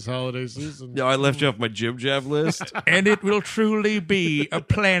jab this holiday season. No, I left you off my jib jab list. And it will truly be a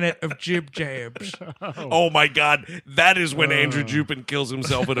planet of jib jabs. Oh my god, that is when Andrew Jupin kills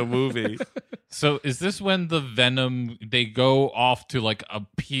himself in a movie. So is this when the Venom they go off to like a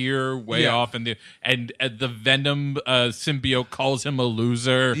pier way Yeah. off and the Venom symbiote calls him a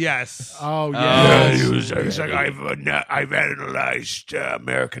loser? Yes. Oh yeah. He's like, I've analyzed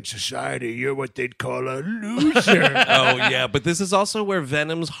American society. You're what they'd call a loser. Oh yeah, but this is also where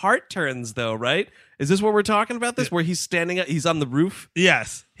Venom's heart turns, though, right? Is this what we're talking about? This where he's standing, he's on the roof.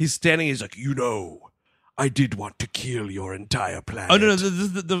 Yes. He's standing. He's like, I did want to kill your entire planet. Oh no, this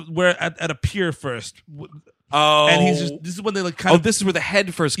is we're at a pier first, Oh, and this is when they like kind oh, of this is where the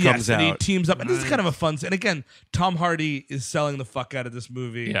head first comes and he out. teams up, and this is kind of a fun. And again, Tom Hardy is selling the fuck out of this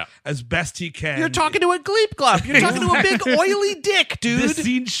movie, Yeah. as best he can. You're talking to a gleep glop. You're talking to a big oily dick, dude. This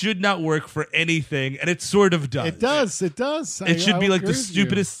scene should not work for anything, and it sort of does. It does. It does. It should I be like the agree with you.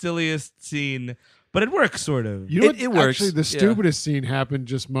 stupidest, silliest scene, but it works sort of. You know what? It works, Actually, the yeah. stupidest scene happened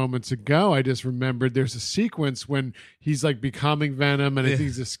just moments ago. I just remembered there's a sequence when he's like becoming Venom and I think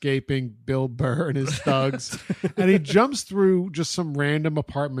he's escaping Bill Burr and his thugs. And he jumps through just some random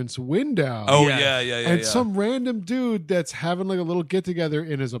apartment's window. Oh Yeah. yeah. and some random dude that's having like a little get together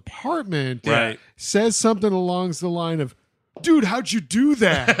in his apartment Right. says something along the line of, dude, how'd you do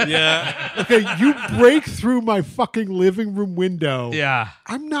that? Yeah. Okay, you break through my fucking living room window. Yeah.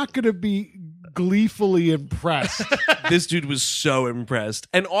 I'm not going to be gleefully impressed. This dude was so impressed.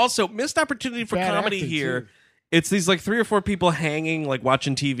 And also, missed opportunity for Bad comedy acting, here. too. It's these like 3 or 4 people hanging, like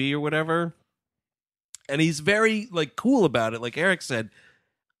watching TV or whatever. And he's very like cool about it. Like Eric said,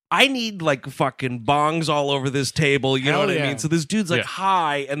 I need like fucking bongs all over this table. You know Hell what I yeah. mean? So this dude's like Yeah.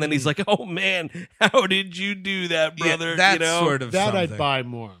 high, and then he's like, "Oh man, how did you do that, brother?" Yeah, that's you know? sort of That something. I'd buy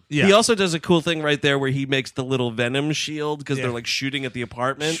more. Yeah. He also does a cool thing right there where he makes the little Venom shield because Yeah. they're like shooting at the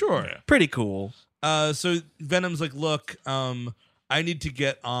apartment. Sure. Pretty cool. So Venom's like, look, I need to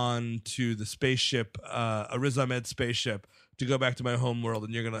get on to the spaceship, a Riz Ahmed spaceship, to go back to my home world,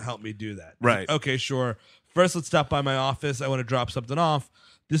 and you're going to help me do that. Right. Okay, sure. First, let's stop by my office. I want to drop something off.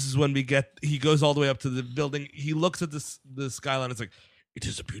 This is when he goes all the way up to the building. He looks at the skyline. It's like, it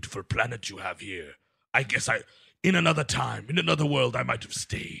is a beautiful planet you have here. I guess in another time, in another world, I might have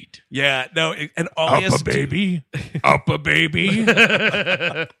stayed. Yeah, no, and all he has to do- Up a baby.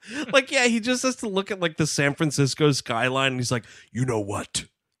 like, yeah, he just has to look at like the San Francisco skyline, and he's like, you know what?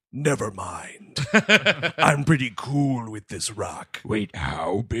 Never mind. I'm pretty cool with this rock. Wait,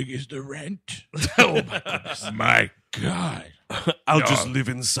 how big is the rent? Oh, my goodness. My God. I'll No. just live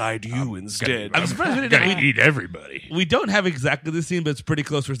inside you instead. I'm surprised we Gotta didn't eat everybody. We don't have exactly the scene, but it's pretty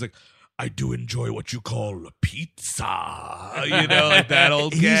close where it's like, I do enjoy what you call pizza. You know, like that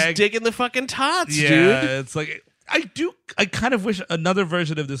old He's gag. digging the fucking tots, Yeah, dude. it's like I kind of wish another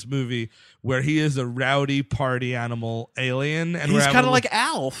version of this movie where he is a rowdy party animal alien, and He's we're kind of having like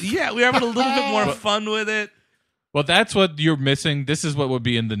Alf. yeah, we're having a little bit more fun with it. Well, that's what you're missing. This is what would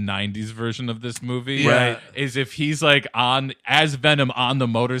be in the 90s version of this movie. Yeah. Is if he's like as Venom on the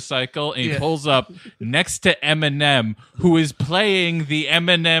motorcycle and he Yeah. pulls up next to Eminem, who is playing the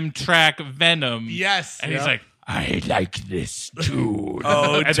Eminem track Venom. Yes, And he's like, I like this too.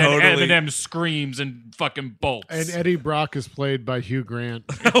 Oh, and totally. then Eminem screams and fucking bolts. And Eddie Brock is played by Hugh Grant.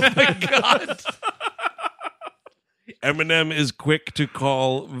 oh my god. Eminem is quick to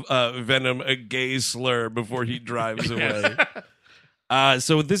call Venom a gay slur before he drives away.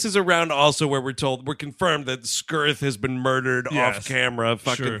 So this is around also where we're confirmed that Skirth has been murdered Yes. off camera.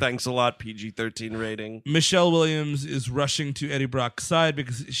 Fucking Sure. thanks a lot, PG-13 rating. Michelle Williams is rushing to Eddie Brock's side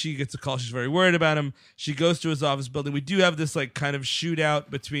because she gets a call. She's very worried about him. She goes to his office building. We do have this like kind of shootout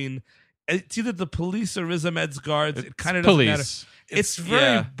between it's either the police or Riz Ahmed's guards. It kind of doesn't matter. Police. It's very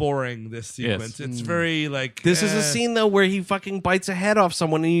yeah. boring, this sequence. It's very like This is a scene though where he fucking bites a head off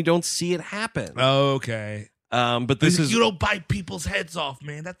someone and you don't see it happen. Okay. But this is you don't bite people's heads off,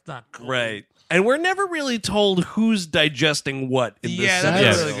 man. That's not cool. right. And we're never really told who's digesting what in this Yeah, scenario.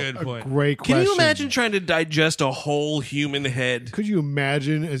 that's a Yes. really good A point. great Can question. you imagine trying to digest a whole human head? Could you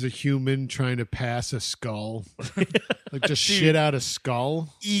imagine as a human trying to pass a skull? Like just shit out a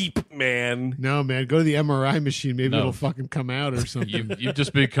skull? Eep, man. No, man. Go to the MRI machine. Maybe No. it'll fucking come out or something. You've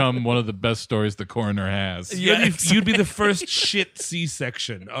just become one of the best stories the coroner has. You'd be the first shit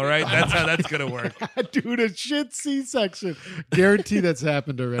C-section. All right, that's how that's gonna work. Dude, a shit C-section. Guarantee that's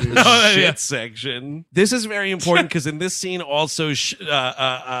happened already. Shit section. This is very important because in this scene also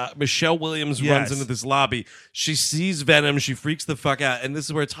Michelle Williams runs Yes. into this lobby. She sees Venom. She freaks the fuck out. And this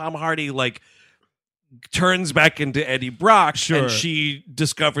is where Tom Hardy like turns back into Eddie Brock. Sure. And she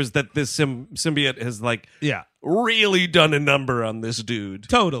discovers that this symbiote has like Yeah. really done a number on this dude.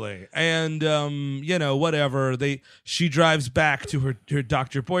 Totally. And whatever. She drives back to her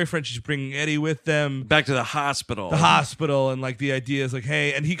doctor boyfriend. She's bringing Eddie with them. Back to the hospital. The hospital, and like the idea is like,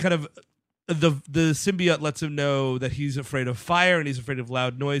 hey, and he kind of the symbiote lets him know that he's afraid of fire and he's afraid of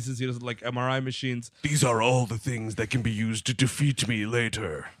loud noises. He doesn't like MRI machines. These are all the things that can be used to defeat me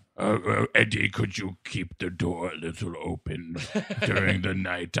later. Eddie, could you keep the door a little open during the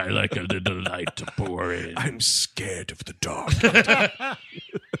night? I like a little light to pour in. I'm scared of the dark.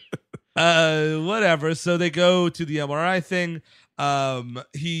 Whatever. So they go to the MRI thing.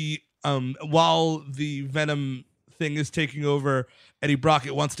 While the Venom thing is taking over, Eddie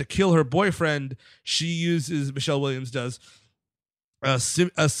Brockett wants to kill her boyfriend. She uses, Michelle Williams does, a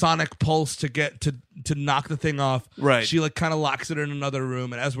sonic pulse to get to knock the thing off. Right. She like kind of locks it in another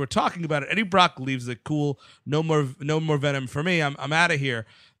room, and as we're talking about it, Eddie Brock leaves it cool. No more Venom for me. I'm out of here.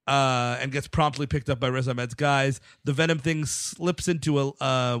 And gets promptly picked up by Riz Ahmed's guys. The Venom thing slips into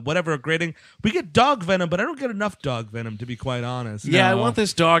a grating. We get dog Venom, but I don't get enough dog Venom, to be quite honest. Yeah, I No. want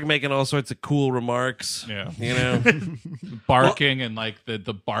this dog making all sorts of cool remarks. Yeah. You know? Barking and like the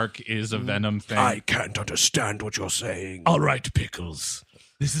bark is a Venom thing. I can't understand what you're saying. All right, Pickles.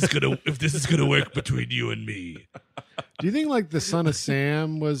 If this is gonna work between you and me, Do you think like the son of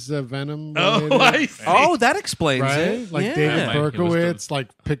Sam was Venom? Oh, related? I see. Oh, that explains Right? it. Like Yeah. David Like, it was Berkowitz like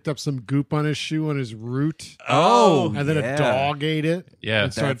picked up some goop on his shoe on his root. Oh, And then yeah. a dog ate it. Yeah,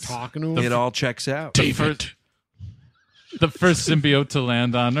 And started that's- talking to him. It all checks out. the first symbiote to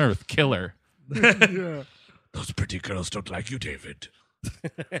land on Earth, Killer. Yeah. Those pretty girls don't like you, David.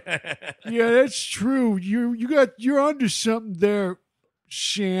 Yeah, that's true. You're onto something there,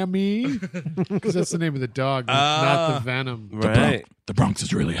 Shammy. Because that's the name of the dog, not the Venom. Right. The Bronx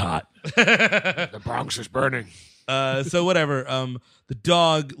is really hot. The Bronx is burning. So whatever. The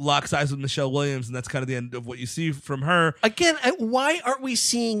dog locks eyes with Michelle Williams, and that's kind of the end of what you see from her. Again, why aren't we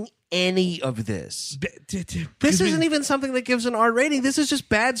seeing any of this? This isn't even something that gives an R rating. This is just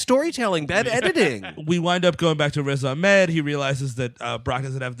bad storytelling, bad editing. We wind up going back to Riz Ahmed. He realizes that Brock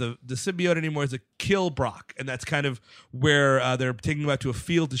doesn't have the symbiote anymore. It's a kill Brock. And that's kind of where they're taking him out to a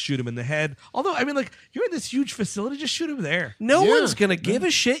field to shoot him in the head. Although, I mean, like, you're in this huge facility, just shoot him there. No Yeah. one's going to give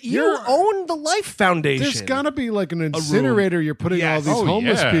a shit. You You're- own the Life Foundation. There's got to be like an incinerator you're putting Yes. all these Oh,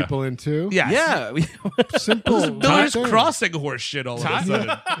 homeless yeah. people into. Yeah. Yeah. Simple. Miller's thing. crossing horse shit all of a sudden.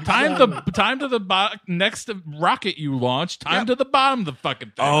 Time to the next rocket you launch. Time to the bottom of the fucking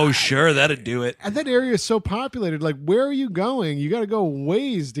thing. Oh, sure. That'd do it. And that area is so populated. Like, where are you going? You got to go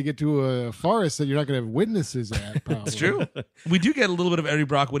ways to get to a forest that you're not going to have witnesses at. Probably. It's true. We do get a little bit of Eddie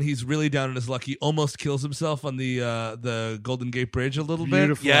Brock when he's really down on his luck. He almost kills himself on the Golden Gate Bridge a little bit.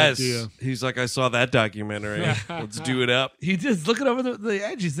 Beautiful Yes. idea. He's like, I saw that documentary. Let's do it up. He just looking over the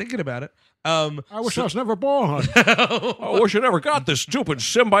edge. He's thinking about it. I wish I was never born. I wish I never got this stupid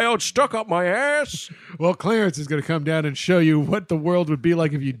symbiote stuck up my ass. Well, Clarence is going to come down and show you what the world would be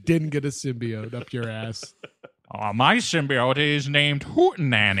like if you didn't get a symbiote up your ass. My symbiote is named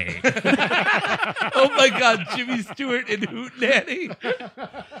Hootenanny. Oh my God, Jimmy Stewart and Hootenanny.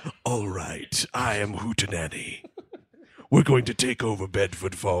 All right, I am Hootenanny. We're going to take over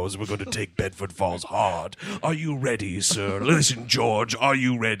Bedford Falls. We're going to take Bedford Falls hard. Are you ready, sir? Listen, George, are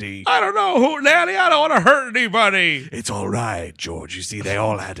you ready? I don't know, Hootenanny. I don't want to hurt anybody. It's all right, George. You see, they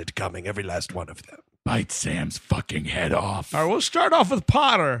all had it coming, every last one of them. Bite Sam's fucking head off. All right, we'll start off with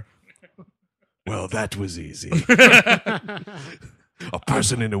Potter. Well, that was easy. A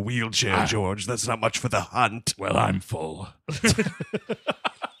person in a wheelchair, George. That's not much for the hunt. Well, I'm full.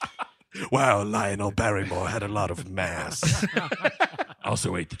 Wow, Lionel Barrymore had a lot of mass.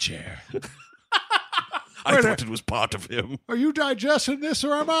 Also ate the chair. I thought it was part of him. Are you digesting this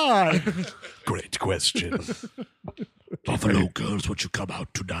or am I? Great question. Buffalo girls, won't you come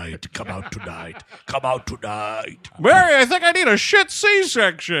out tonight? Come out tonight. Come out tonight. Mary, I think I need a shit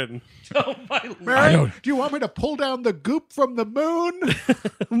C-section. Mary, don't- do you want me to pull down the goop from the moon?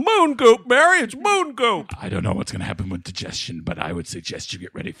 Moon goop, Mary. It's moon goop. I don't know what's going to happen with digestion, but I would suggest you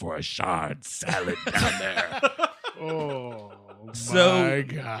get ready for a shard salad down there. Oh, So- my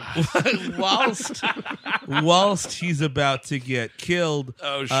God. whilst he's about to get killed,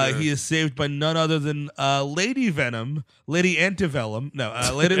 Oh, sure. he is saved by none other than Lady Venom, Lady Antevellum. No,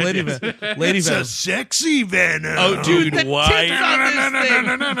 Lady It's Venom. a sexy Venom. Oh, dude, Dude, why?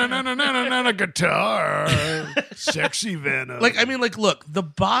 No, guitar. Sexy Venom. Like, I mean, like, look, the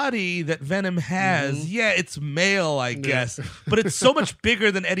body that Venom has, yeah, it's male, I guess, but it's so much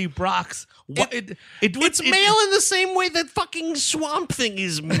bigger than Eddie Brock's. It's male in the same way that fucking Swamp Thing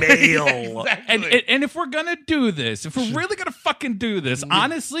is male. And if we're gonna do this, if we're really gonna fucking do this,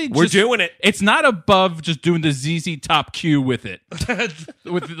 honestly, We're just- doing it. It's not above just doing the ZZ Top Q with it,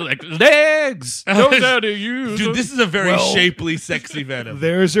 with like legs. No doubt to you, Dude, this is a very shapely, sexy Venom.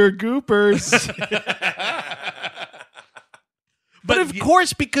 There's her goopers. But of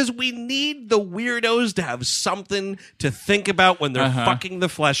course, because we need the weirdos to have something to think about when they're fucking the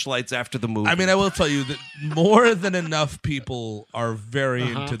fleshlights after the movie. I mean, I will tell you that more than enough people are very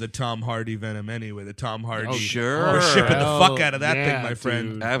into the Tom Hardy Venom anyway. The Tom Hardy. Oh, sure. We're shipping the fuck Oh, out of that yeah, thing, my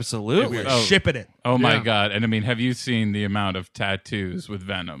friend. dude. absolutely. We're shipping it. Oh my Yeah. God! And I mean, have you seen the amount of tattoos with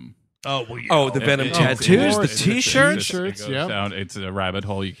Venom? Oh, well, yeah. Oh, the Venom It- tattoos, course. the It's- T-shirts. T-shirts, It goes yep. down. It's a rabbit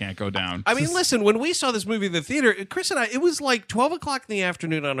hole you can't go down. I mean, listen, when we saw this movie in the theater, Chris and I, it was like 12 o'clock in the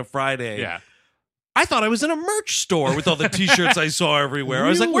afternoon on a Friday. Yeah. I thought I was in a merch store with all the T-shirts I saw everywhere. I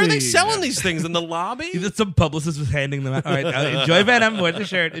was like, where are they Really? selling these things? In the lobby? Some publicist was handing them out. All right, enjoy Venom, wear the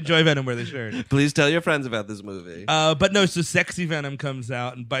shirt. Enjoy Venom, wear the shirt. Please tell your friends about this movie. But no, so sexy Venom comes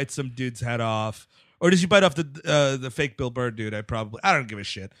out and bites some dude's head off. Or does she bite off the fake Bill Burr dude? I don't give a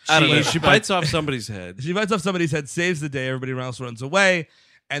shit. I don't know. She bites off somebody's head. She bites off somebody's head, saves the day. Everybody else runs away,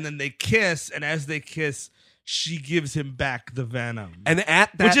 and then they kiss. And as they kiss, she gives him back the venom, And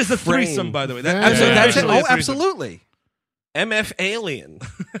at that which is a frame, threesome, by the way. Yeah. Absolutely. That's That's it. officially a Oh, threesome. absolutely. MF Alien.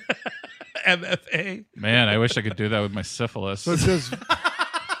 MFA. Man, I wish I could do that with my syphilis.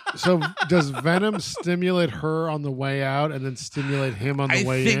 So does Venom stimulate her on the way out and then stimulate him on the I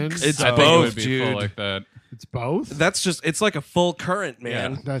way think in? so. It's I think it both, would be full dude. like that. It's both? That's just, it's like a full current,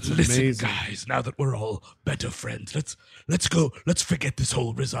 man. That's Listen, amazing. guys, now that we're all better friends, let's go. Let's forget this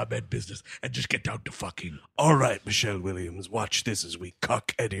whole Riz Ahmed business and just get down to fucking. All right, Michelle Williams, watch this as we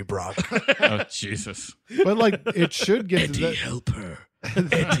cuck Eddie Brock. Oh, Jesus. But like it should get to Eddie, help her.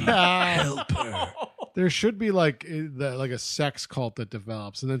 Eddie, help her. there should be like like a sex cult that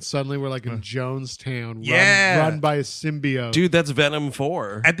develops, and then suddenly we're like in Jonestown, run by a symbiote. Dude, that's Venom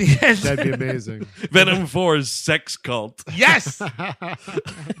 4. At the end. That'd be amazing. Venom 4's sex cult. Yes.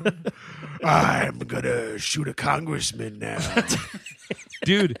 I'm gonna shoot a congressman now.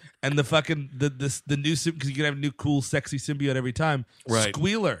 Dude, and the fucking the new because you can have a new cool sexy symbiote every time. Right.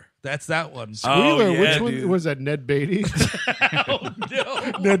 Squealer, that's that one. Wheeler, yeah, which one dude. was that? Ned Beatty? Oh,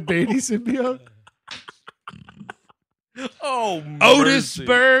 no. Ned Beatty symbiote? Oh, mercy.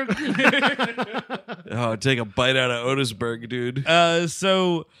 Otisburg. Oh, take a bite out of Otisburg, dude.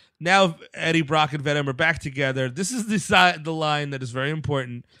 So now Eddie Brock and Venom are back together. This is the line that is very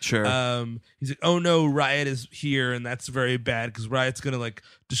important. Sure. He's like, "Oh no, Riot is here, and that's very bad because Riot's gonna like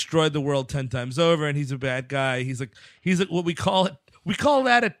destroy the world 10 times over, and he's a bad guy." He's like what we call it. We call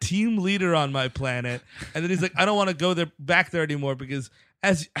that a team leader on my planet. And then he's like, "I don't want to go back there anymore because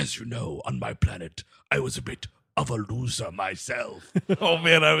as you know, on my planet, I was a bit of a loser myself." Oh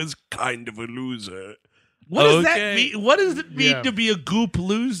man, I was kind of a loser. What does that Okay. mean? What does it mean Yeah. to be a goop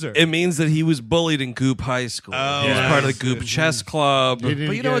loser? It means that he was bullied in Goop High School. Oh, he was yeah. part of the Goop Chess Club. He didn't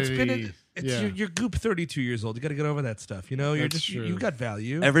But you know, get it's been any- you're goop 32 years old. You got to get over that stuff. You know, you're That's just true. you got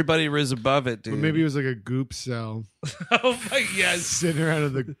value. Everybody was above it, dude. But maybe it was like a goop cell Oh my yes. sitting around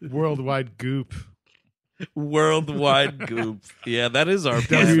in the worldwide goop. Worldwide Goop. Yeah, that is our He's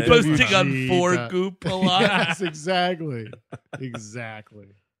planet. posting on WG. 4 goop a lot. Yes, exactly.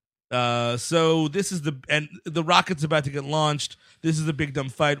 So this is the rocket's about to get launched. This is the big dumb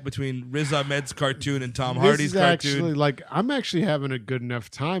fight between Riz Ahmed's cartoon and Tom This Hardy's is cartoon. actually like I'm actually having a good enough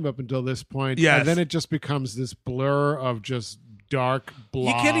time up until this point. Yes. And then it just becomes this blur of just dark You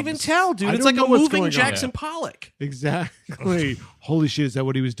blobs. can't even tell, dude. I It's don't like know a what's moving going on. Jackson Pollock. Exactly. Holy shit, is that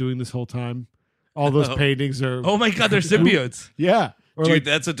what he was doing this whole time? All those paintings are Oh my god, they're symbiotes. yeah. Or Dude, like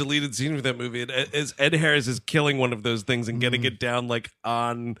that's a deleted scene for that movie. As Ed Harris is killing one of those things and getting it down like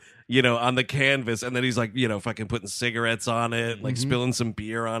on the canvas, and then he's like, fucking putting cigarettes on it, like spilling some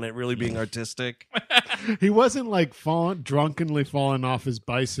beer on it, really being artistic. he wasn't like drunkenly falling off his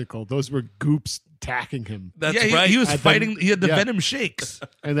bicycle. Those were goops attacking him. That's yeah, right. he was And fighting. then- He had the yeah. Venom shakes.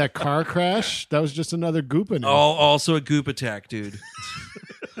 And that car crash, that was just another goop in it. Also a Goop attack, dude.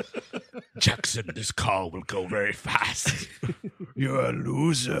 Jackson, this car will go very fast. You're a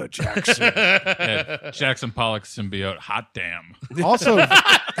loser, Jackson. Yeah, Jackson Pollock symbiote. Hot damn. Also,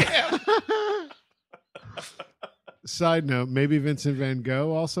 side note, maybe Vincent Van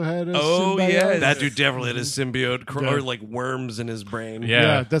Gogh also had a Oh, symbiote. yes. That dude definitely had a symbiote Yeah. or like worms in his brain.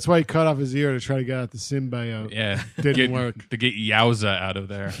 Yeah. That's why he cut off his ear to try to get out the symbiote. Yeah. Didn't work. To get Yowza out of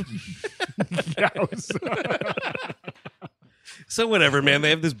there. So whatever, man. They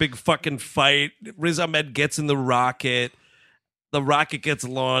have this big fucking fight. Riz Ahmed gets in the rocket. The rocket gets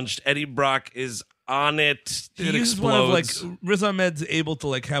launched. Eddie Brock is on it. He It uses explodes. one of Riz Ahmed's able to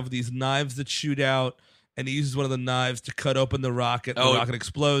like have these knives that shoot out, and he uses one of the knives to cut open the rocket. And Oh, the rocket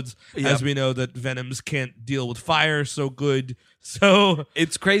explodes. yeah. As we know that Venoms can't deal with fire so good. So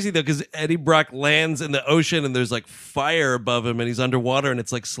It's crazy though because Eddie Brock lands in the ocean and there's like fire above him and he's underwater and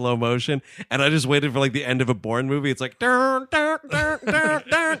it's like slow motion. And I just waited for like the end of a Bourne movie. It's like, dun, dun, dun, dun,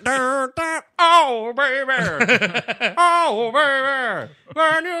 dun, dun, dun. Oh baby, oh baby,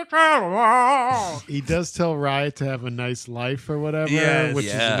 when you travel. He does tell Riot to have a nice life or whatever, Yes. which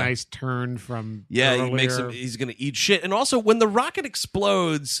is Yeah. a nice turn from Yeah, earlier. he makes him. He's gonna eat shit. And also, when the rocket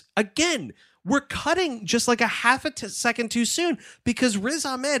explodes again, we're cutting just like a half a second too soon because Riz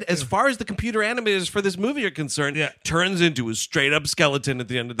Ahmed, as far as the computer animators for this movie are concerned, turns into a straight up skeleton at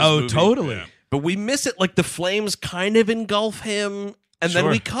the end of this movie. totally. Yeah. But we miss it. Like the flames kind of engulf him, and then Sure.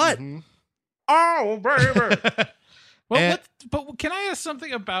 we cut. Oh, baby. Well, And- but can I ask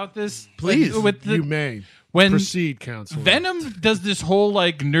something about this? Please, Like, with the, you may when proceed, counselor. Venom does this whole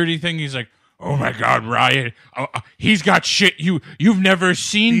like nerdy thing. He's like, oh my God, Ryan, he's got shit you've never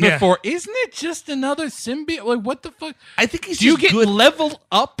seen Yeah. before. Isn't it just another symbiote? Like, what the fuck? I think he's Do you just get good. leveled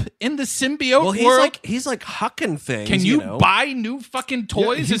up in the symbiote Well, world? he's like hucking things. Can you know? buy new fucking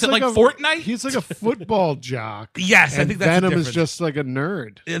toys? He's Is it like a- Fortnite? He's like a football jock. Yes, I and think that's the Venom is difference. just like a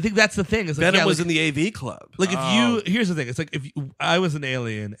nerd. I think that's the thing. It's like, Venom yeah, was like, in the AV club. Like if you, here's the thing. It's like if I was an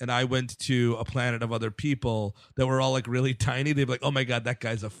alien and I went to a planet of other people that were all like really tiny, they'd be like, "Oh my God, that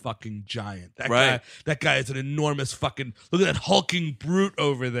guy's a fucking giant. Right. That guy is an enormous fucking. Look at that hulking brute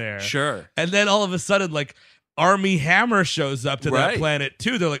over there." Sure. And then all of a sudden, like Army Hammer shows up to Right. that planet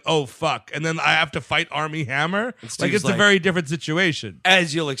too. They're like, "Oh fuck!" And then I have to fight Army Hammer. Steve's Like it's a like- very different situation.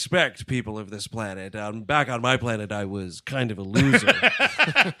 As you'll expect, people of this planet. Back on my planet, I was kind of a loser.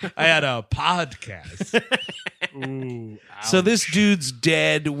 I had a podcast. Ooh, So this dude's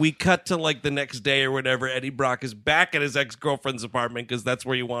dead. We cut to like the next day or whatever. Eddie Brock is back at his ex-girlfriend's apartment because that's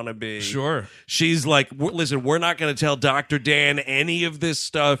where you want to be. Sure. She's like, listen, we're not going to tell Dr. Dan any of this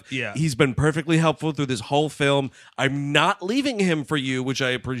stuff. Yeah. He's been perfectly helpful through this whole film. I'm not leaving him for you, which I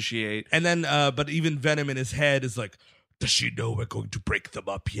appreciate. And then, but even Venom in his head is like, does she know we're going to break them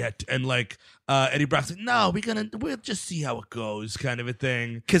up yet? And like, Eddie Brock's like, no, we'll just see how it goes, kind of a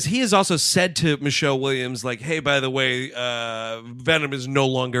thing. Because he has also said to Michelle Williams, like, hey, by the way, Venom is no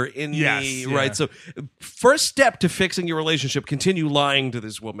longer in Yes, me, yeah. right? So first step to fixing your relationship, continue lying to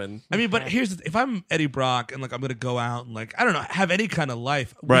this woman. I mean, but here's if I'm Eddie Brock and like I'm gonna go out and like I don't know, have any kind of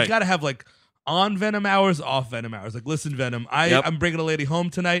life, Right. we gotta have like on Venom hours, off Venom hours. Like, listen, Venom, Yep. I'm bringing a lady home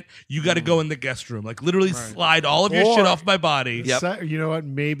tonight. You got to go in the guest room. Like, literally slide all of your Or- shit off my body. Yep. You know what?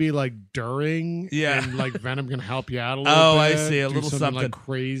 Maybe like during, Yeah. and like Venom can help you out a little Oh, bit. I see. A do little something like something.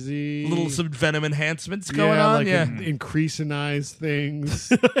 crazy, Some Venom enhancements going on. like Yeah. increasinize things.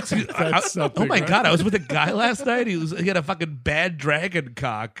 That's something. Oh my right? god! I was with a guy last night. He had a fucking bad dragon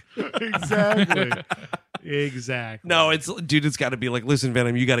cock. Exactly. Exactly. No, it's got to be like, listen,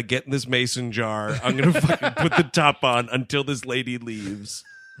 Venom, you got to get in this mason jar. I'm gonna fucking put the top on until this lady leaves.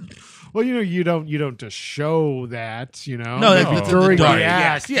 Well, you don't just show that. No, maybe that's during dark. the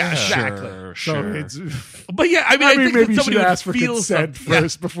act. Yes, yeah, exactly. So it's. But yeah, I mean, I I mean, think maybe that you somebody should would ask for feel consent something. Yeah.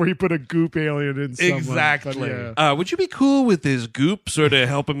 first before you put a goop alien in someone. Exactly. But, yeah. Would you be cool with this goop sort of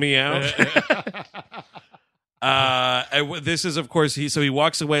helping me out? This is, of course, he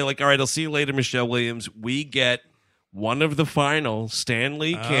walks away like, all right, I'll see you later, Michelle Williams. We get one of the final Stan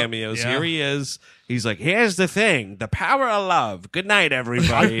Lee cameos. yeah. Here he is. He's like, here's the thing, the power of love. Good night,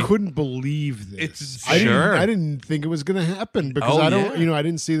 everybody. I couldn't believe this. It's Sure. I didn't think it was going to happen because Oh, I don't. yeah. I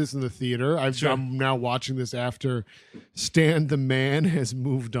didn't see this in the theater. I'm now watching this after Stan the Man has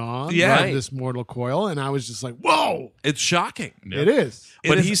moved on Yeah. from Right. this mortal coil, and I was just like, whoa, It's shocking. it is.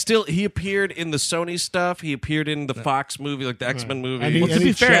 But It is- he appeared in the Sony stuff. He appeared in the Fox movie, like the X-Men movie. And he- Well, to and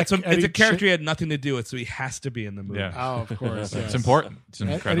be fair, check- it's and a he character check- he had nothing to do with, so he has to be in the movie. Yeah. Oh, of course. It's yes. important. It's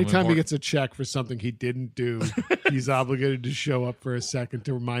incredibly Anytime important. he gets a check for something he didn't do, he's obligated to show up for a second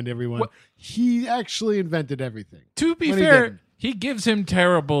to remind everyone he actually invented everything. To be When he fair, didn't. he gives him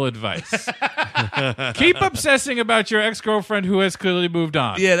terrible advice. Keep obsessing about your ex-girlfriend who has clearly moved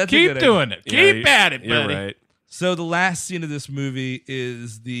on. Yeah, that's a Keep good doing it. Yeah, Keep at it, You're buddy. right. So the last scene of this movie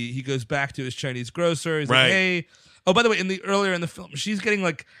is he goes back to his Chinese grocer. He's Right. like, hey. Oh, by the way, earlier in the film, she's getting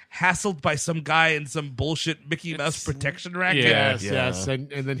like hassled by some guy in some bullshit Mickey Mouse protection racket. Yeah. Yes, and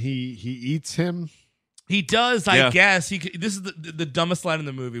then he eats him. He does, Yeah. I guess. This is the dumbest line in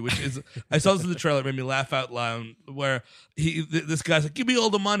the movie, which is I saw this in the trailer, it made me laugh out loud. Where this guy's like, "Give me all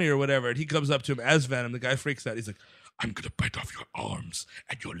the money" or whatever, and he comes up to him as Venom. The guy freaks out. He's like, "I'm gonna bite off your arms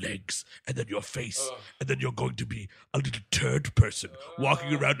and your legs and then your face, and then you're going to be a little turd person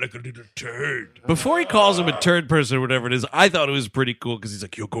walking around like a little turd." Before he calls him a turd person or whatever it is, I thought it was pretty cool because he's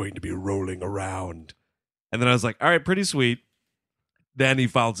like, you're going to be rolling around. And then I was like, all right, pretty sweet. Then he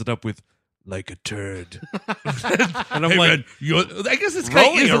follows it up with, like a turd. And I'm Hey, Oh, like, man, I guess this guy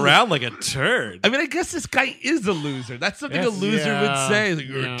rolling is around like a turd. I mean, I guess this guy is a loser. That's something a Yes. loser Yeah. would say. He's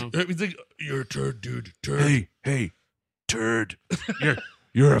like, Yeah. he's like, "You're a turd, dude. Turd." Hey, turd.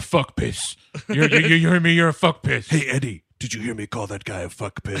 You're a fuck piss. You hear me? You're a fuck piss. Hey, Eddie, did you hear me call that guy a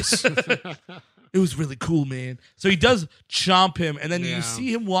fuck piss? It was really cool, man. So he does chomp him, and then Yeah. you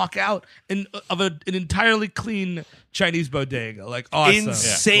see him walk out of an entirely clean Chinese bodega. Like, awesome.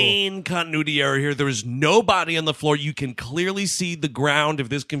 Insane continuity error here. There is no body on the floor. You can clearly see the ground of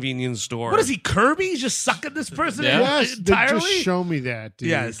this convenience store. What is he, Kirby? He's just sucking this person in Yes, entirely? just show me that, dude.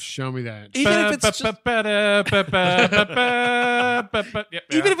 Yes. Show me that. Even if it's just,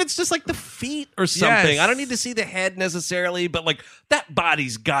 even if it's just like the feet or something. Yes. I don't need to see the head necessarily, but like that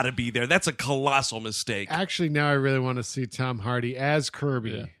body's got to be there. That's a colossal mistake. Actually, now I really want to see Tom Hardy as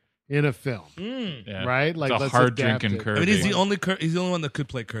Kirby in a film, Yeah. right? Like, it's a let's hard adapt drinking it. Kirby. I mean, he's the only one that could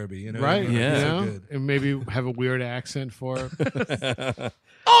play Kirby, you know? Right? Like, Yeah. he's You so know? good. And maybe have a weird accent for it.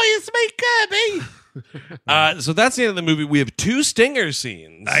 Oh, it's me, Kirby. So that's the end of the movie. We have 2 stinger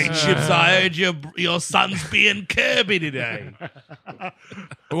scenes. Hey, Chips, I heard your son's being Kirby today.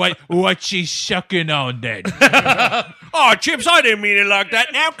 What's she sucking on then? Oh, Chips, I didn't mean it like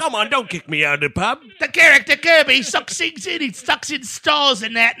that. Now, come on, don't kick me out of the pub. The character Kirby sucks things in. He sucks in stars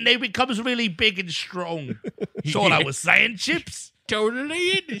and that, and he becomes really big and strong. That's all I was saying, Chips.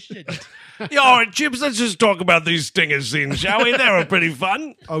 Totally innocent. Yeah, all right, Chips, let's just talk about these stinger scenes, shall we? They were pretty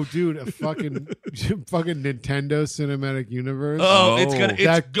fun. Oh, dude, a fucking Nintendo Cinematic Universe. Oh, it's going to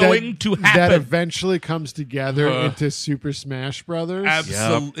happen. That eventually comes together into Super Smash Brothers.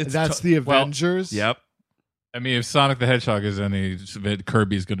 Absolutely. That's the Avengers. Yep. I mean, if Sonic the Hedgehog is any,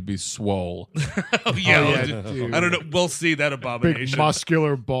 Kirby's going to be swole. Oh, yeah. dude. I don't know. We'll see that Big abomination.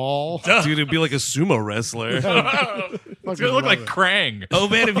 muscular ball. Dude, it'd be like a sumo wrestler. It's going to look like Krang. Oh,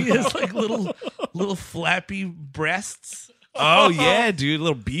 man, if he has like little flappy breasts. Oh, yeah, dude.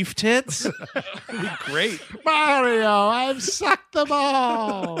 Little beef tits. It'd be great. Mario, I've sucked them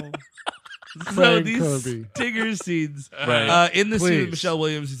all. So Frank these Kirby. stinger scenes. Right. In the scene with Please. Michelle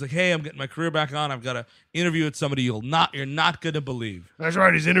Williams, he's like, "Hey, I'm getting my career back on. I've got to interview with somebody you're not gonna believe." That's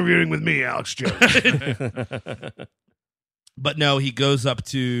right. He's interviewing with me, Alex Jones. But no, he goes up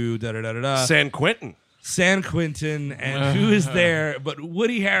to San Quentin. San Quentin, and who is there but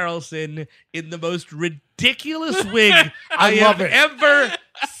Woody Harrelson in the most ridiculous wig I love have it. ever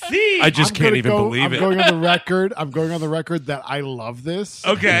seen. I just can't even believe I'm it. going on the record that I love this.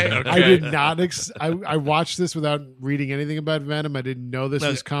 Okay. I did not. I watched this without reading anything about Venom. I didn't know this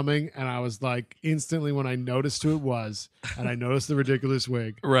was coming, and I was like, instantly when I noticed who it was, and I noticed the ridiculous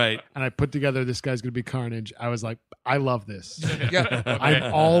wig, Right. and I put together this guy's going to be Carnage. I was like, I love this. Yeah.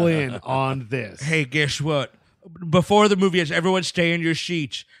 I'm all in on this. Hey, guess what? Before the movie, everyone stay in your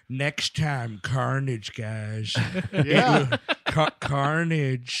seats. Next time, Carnage, guys. Yeah.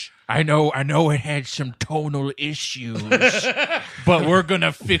 Carnage. I know it had some tonal issues, but we're going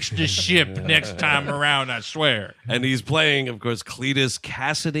to fix the ship next time around, I swear. And he's playing, of course, Cletus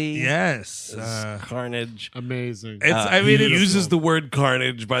Cassidy. Yes. as Carnage. Amazing. He uses the word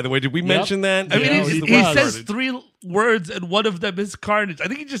carnage, by the way. Did we mention that? I mean, Yeah, he he says was. 3 words, and one of them is Carnage. I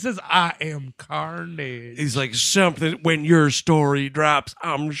think he just says, "I am Carnage." He's like, something, when your story drops,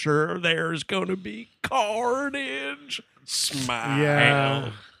 I'm sure there's going to be carnage. Smile.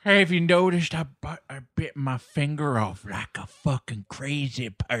 Yeah. Hey, have you noticed I bit my finger off like a fucking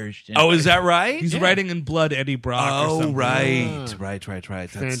crazy person? Oh, is that right? He's writing in blood Eddie Brock or Oh, something. right. Right. That's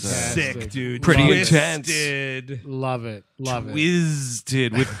Fantastic. Sick, dude. Pretty Twisted. Love it. Love it.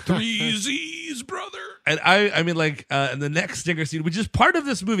 twisted with 3 Z's, brother. And I mean, like, in the next stinger scene, which is part of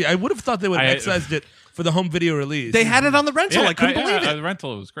this movie, I would have thought they would have excised it for the home video release. They had it on the rental. I couldn't believe it. The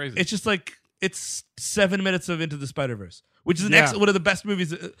rental was crazy. It's just like, it's 7 minutes of Into the Spider-Verse, which is one of the best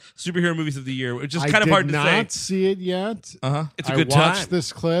movies, superhero movies of the year, which is kind of hard to say. I did not see it yet. Uh-huh. It's a good I time. watched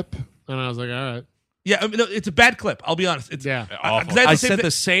this clip, and I was like, all right. Yeah, I mean, no, it's a bad clip. I'll be honest. It's Yeah. Awful. 'cause I the same said thing-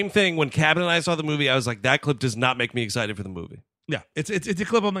 the same thing when Cabin and I saw the movie. I was like, that clip does not make me excited for the movie. Yeah, it's a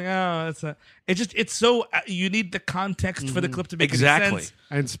clip. I'm like, oh, it's so you need the context for the clip to make any Exactly. sense.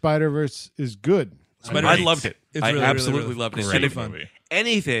 And Spider-Verse is good. I loved it. It's I really, absolutely really, really loved it. great And if fun.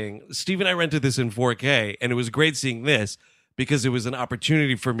 anything, Steve and I rented this in 4K, and it was great seeing this because it was an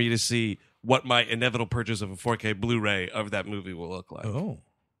opportunity for me to see what my inevitable purchase of a 4K Blu-ray of that movie will look like. Oh,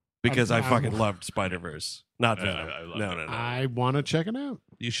 Because I I'm- fucking loved Spider-Verse. Not Venom. I loved No. I want to check it out.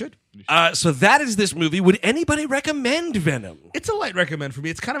 you should. So that is this movie. Would anybody recommend Venom? It's a light recommend for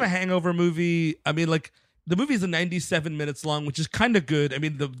me. It's kind of a hangover movie. I mean, like, the movie is 97 minutes long, which is kind of good. I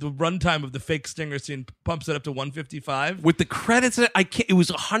mean, the runtime of the fake stinger scene pumps it up to 155. With the credits, it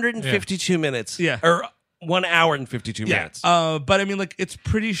was 152 minutes. Yeah. Or 1 hour and 52 minutes. But I mean, like, it's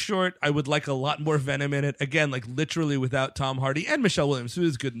pretty short. I would like a lot more Venom in it. Again, like, literally without Tom Hardy and Michelle Williams, who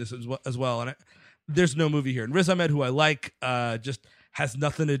is good in this as well. And there's no movie here. And Riz Ahmed, who I like, just has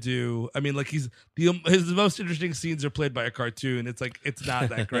nothing to do. I mean, like, his most interesting scenes are played by a cartoon. It's like, it's not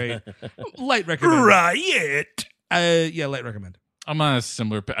that great. Light recommend. Riot. Yeah, light recommend. I'm on a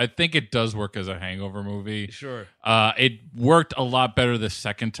similar. I think it does work as a hangover movie. Sure. It worked a lot better the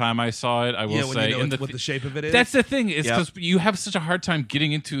second time I saw it. I will Yeah, when say. you know And what the shape of it is. That's the thing. Is Yep. because you have such a hard time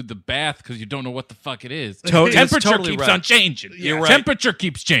getting into the bath because you don't know what the fuck it is. You're Temperature totally keeps right. on changing. You're right. Temperature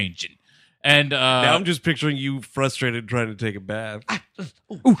keeps changing. And Now I'm just picturing you frustrated trying to take a bath.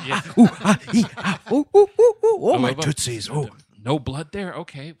 Oh, my tootsies. Oh. no blood there.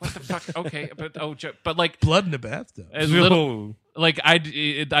 Okay, what the fuck? Okay, but like Blood in the bathtub. as little, like I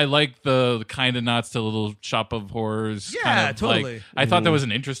like the kind of nods to Little Shop of Horrors. Yeah, kind of, totally. Like, I thought that was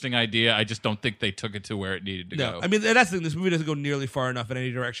an interesting idea. I just don't think they took it to where it needed to No, go. I mean that's the thing. This movie doesn't go nearly far enough in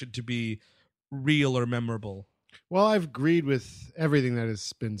any direction to be real or memorable. Well, I've agreed with everything that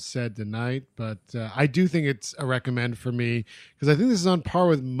has been said tonight, but I do think it's a recommend for me because I think this is on par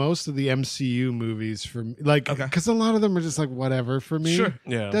with most of the MCU movies for me. Like, because a lot of them are just like whatever for me. Sure.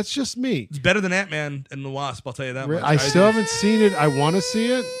 Yeah. That's just me. It's better than Ant-Man and the Wasp. I'll tell you that much. I still haven't seen it. I want to see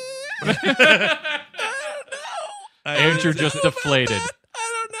it. Andrew just deflated.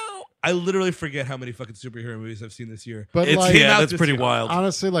 I literally forget how many fucking superhero movies I've seen this year. But It's, like, yeah, out that's this pretty year. wild.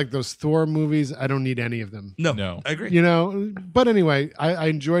 honestly, like those Thor movies, I don't need any of them. No. I agree. You know, but anyway, I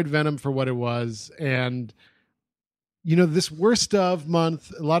enjoyed Venom for what it was, and you know, this worst of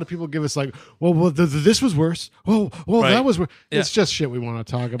month, a lot of people give us like, well, this was worse. Well, Right. that was worse. Yeah. It's just shit we want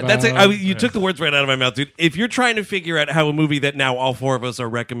to talk about. That's it. You took the words right out of my mouth, dude. If you're trying to figure out how a movie that now all four of us are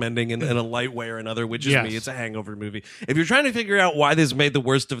recommending in a light way or another, which is Yes. me, it's a hangover movie. If you're trying to figure out why this made the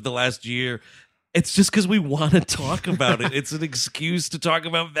worst of the last year, it's just because we want to talk about it. It's an excuse to talk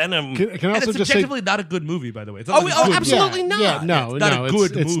about Venom. Can I And also it's just say, objectively not a good movie, by the way. It's not like oh, it's good. absolutely not. Yeah, no, It's not a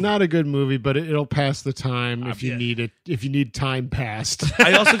good it's movie. not a good movie, but it'll pass the time if you yeah. need it. If you need time passed.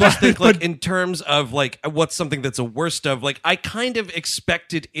 I also just think, like, in terms of like what's something that's a worst of, like, I kind of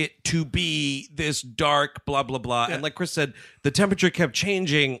expected it to be this dark, blah blah blah, and like Chris said, the temperature kept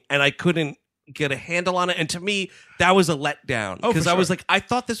changing, and I couldn't get a handle on it. And to me, that was a letdown Oh, for because I was sure. like, I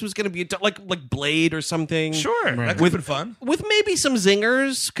thought this was going to be like Blade or something. Sure, that could With- have been fun. With maybe some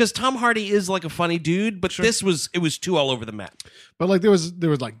zingers, because Tom Hardy is like a funny dude, but it was too all over the map. But like there was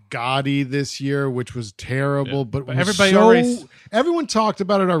like Gotti this year, which was terrible. But, But was everybody so, already- everyone talked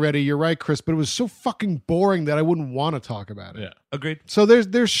about it already. You're right, Chris. But it was so fucking boring that I wouldn't want to talk about it. Yeah. Agreed. So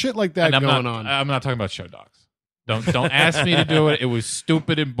there's shit like that And I'm going not, on. I'm not talking about show dogs. Don't ask me to do it. It was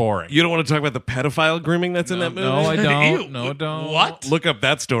stupid and boring. You don't want to talk about the pedophile grooming that's in that movie? No, I Ew. don't. No, don't. What? Look up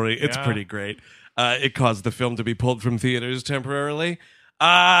that story. It's Yeah. pretty great. It caused the film to be pulled from theaters temporarily.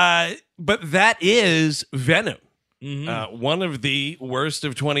 But that is Venom. One of the worst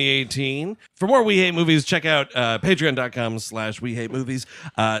of 2018. For more We Hate Movies, check out patreon.com/We Hate Movies.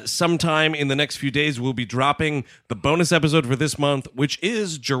 Sometime in the next few days, we'll be dropping the bonus episode for this month, which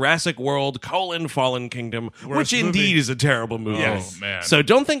is Jurassic World: Fallen Kingdom, which indeed movie. is a terrible movie. Yes. Oh, man. So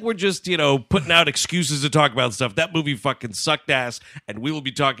don't think we're just, putting out excuses to talk about stuff. That movie fucking sucked ass, and we will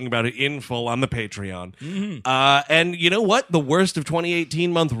be talking about it in full on the Patreon. And you know what? The worst of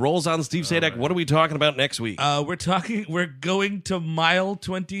 2018 month rolls on. Steve Sadek, what are we talking about next week? We're going to mile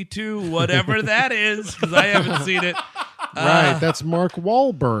 22, whatever that is, because I haven't seen it. right. That's Mark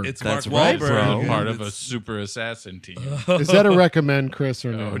Wahlberg. It's That's Mark right, Wahlberg. bro. Part of a It's- super assassin team. Is that a recommend, Chris,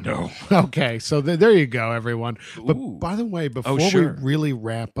 or no? no. Okay, so there you go, everyone. But by the way, before sure. we really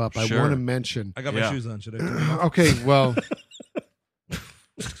wrap up, I Sure. want to mention. I got my Yeah. shoes on. Should I? Take them off? Okay, well,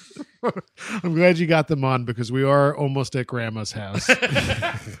 I'm glad you got them on because we are almost at Grandma's house.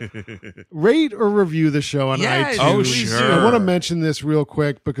 Rate or review the show on Yeah, iTunes. Oh, please sure. do. I want to mention this real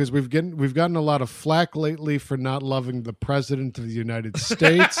quick because we've gotten a lot of flack lately for not loving the president of the United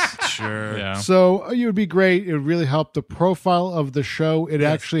States. Sure. Yeah. So it would be great. It would really help the profile of the show. It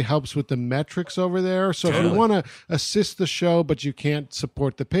actually helps with the metrics over there. So if you want to assist the show, but you can't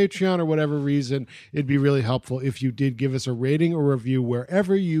support the Patreon or whatever reason, it'd be really helpful if you did give us a rating or review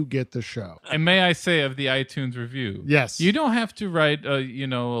wherever you get the show. And may I say of the iTunes review? Yes. You don't have to write a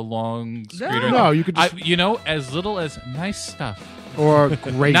long script. or No, anything. you could just- as little as nice stuff. Or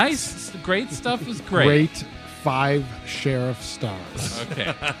great, Great stuff is great. great 5 sheriff stars.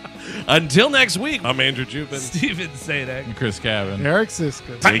 Okay. Until next week, I'm Andrew Jubin. Steven Sadek. And Chris Cabin. Eric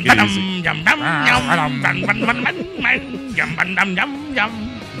Siska. Take it easy. Yum yum.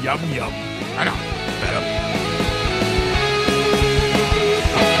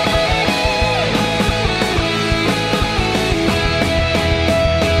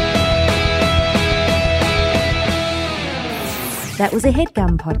 That was a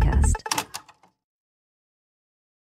HeadGum podcast.